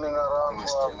is turning around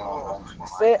for our good.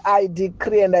 Say, I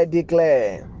decree and I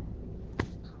declare.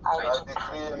 I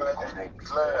decree and I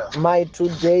declare. My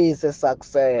today is a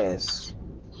success.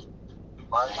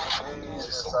 My today is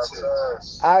a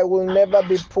success. I will never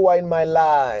be poor in my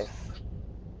life.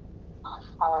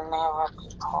 I will never be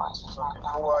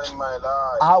poor in my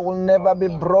life. I will never be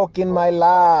broke in my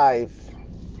life.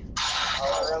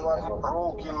 I will never be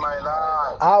broke in my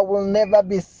life. I will never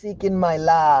be sick in my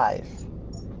life.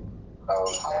 I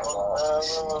will never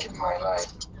be sick in my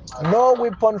life. No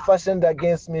weapon fashioned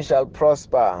against me shall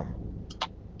prosper.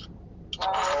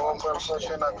 No weapon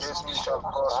fashioned against me shall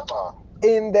prosper.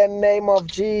 In the name of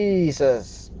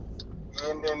Jesus.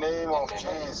 In the name of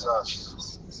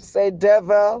Jesus. Say,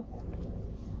 devil,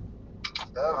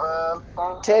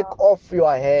 take off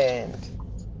your hand.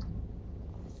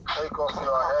 Take off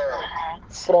your hand.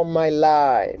 From my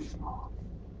life.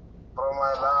 From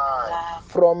my life.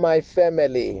 From my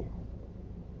family.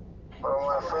 From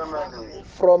my family.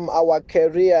 From our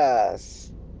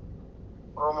careers.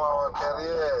 From our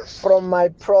careers. From my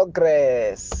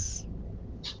progress.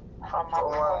 From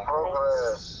my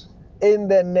progress. In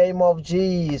the name of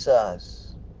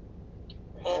Jesus.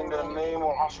 In the name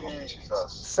of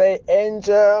Jesus. Say,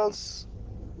 angels,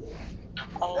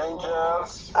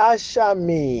 angels, usher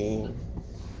me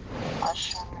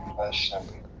usher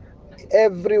me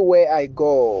everywhere I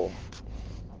go.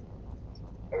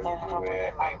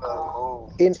 everywhere I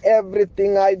go. In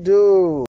everything I do.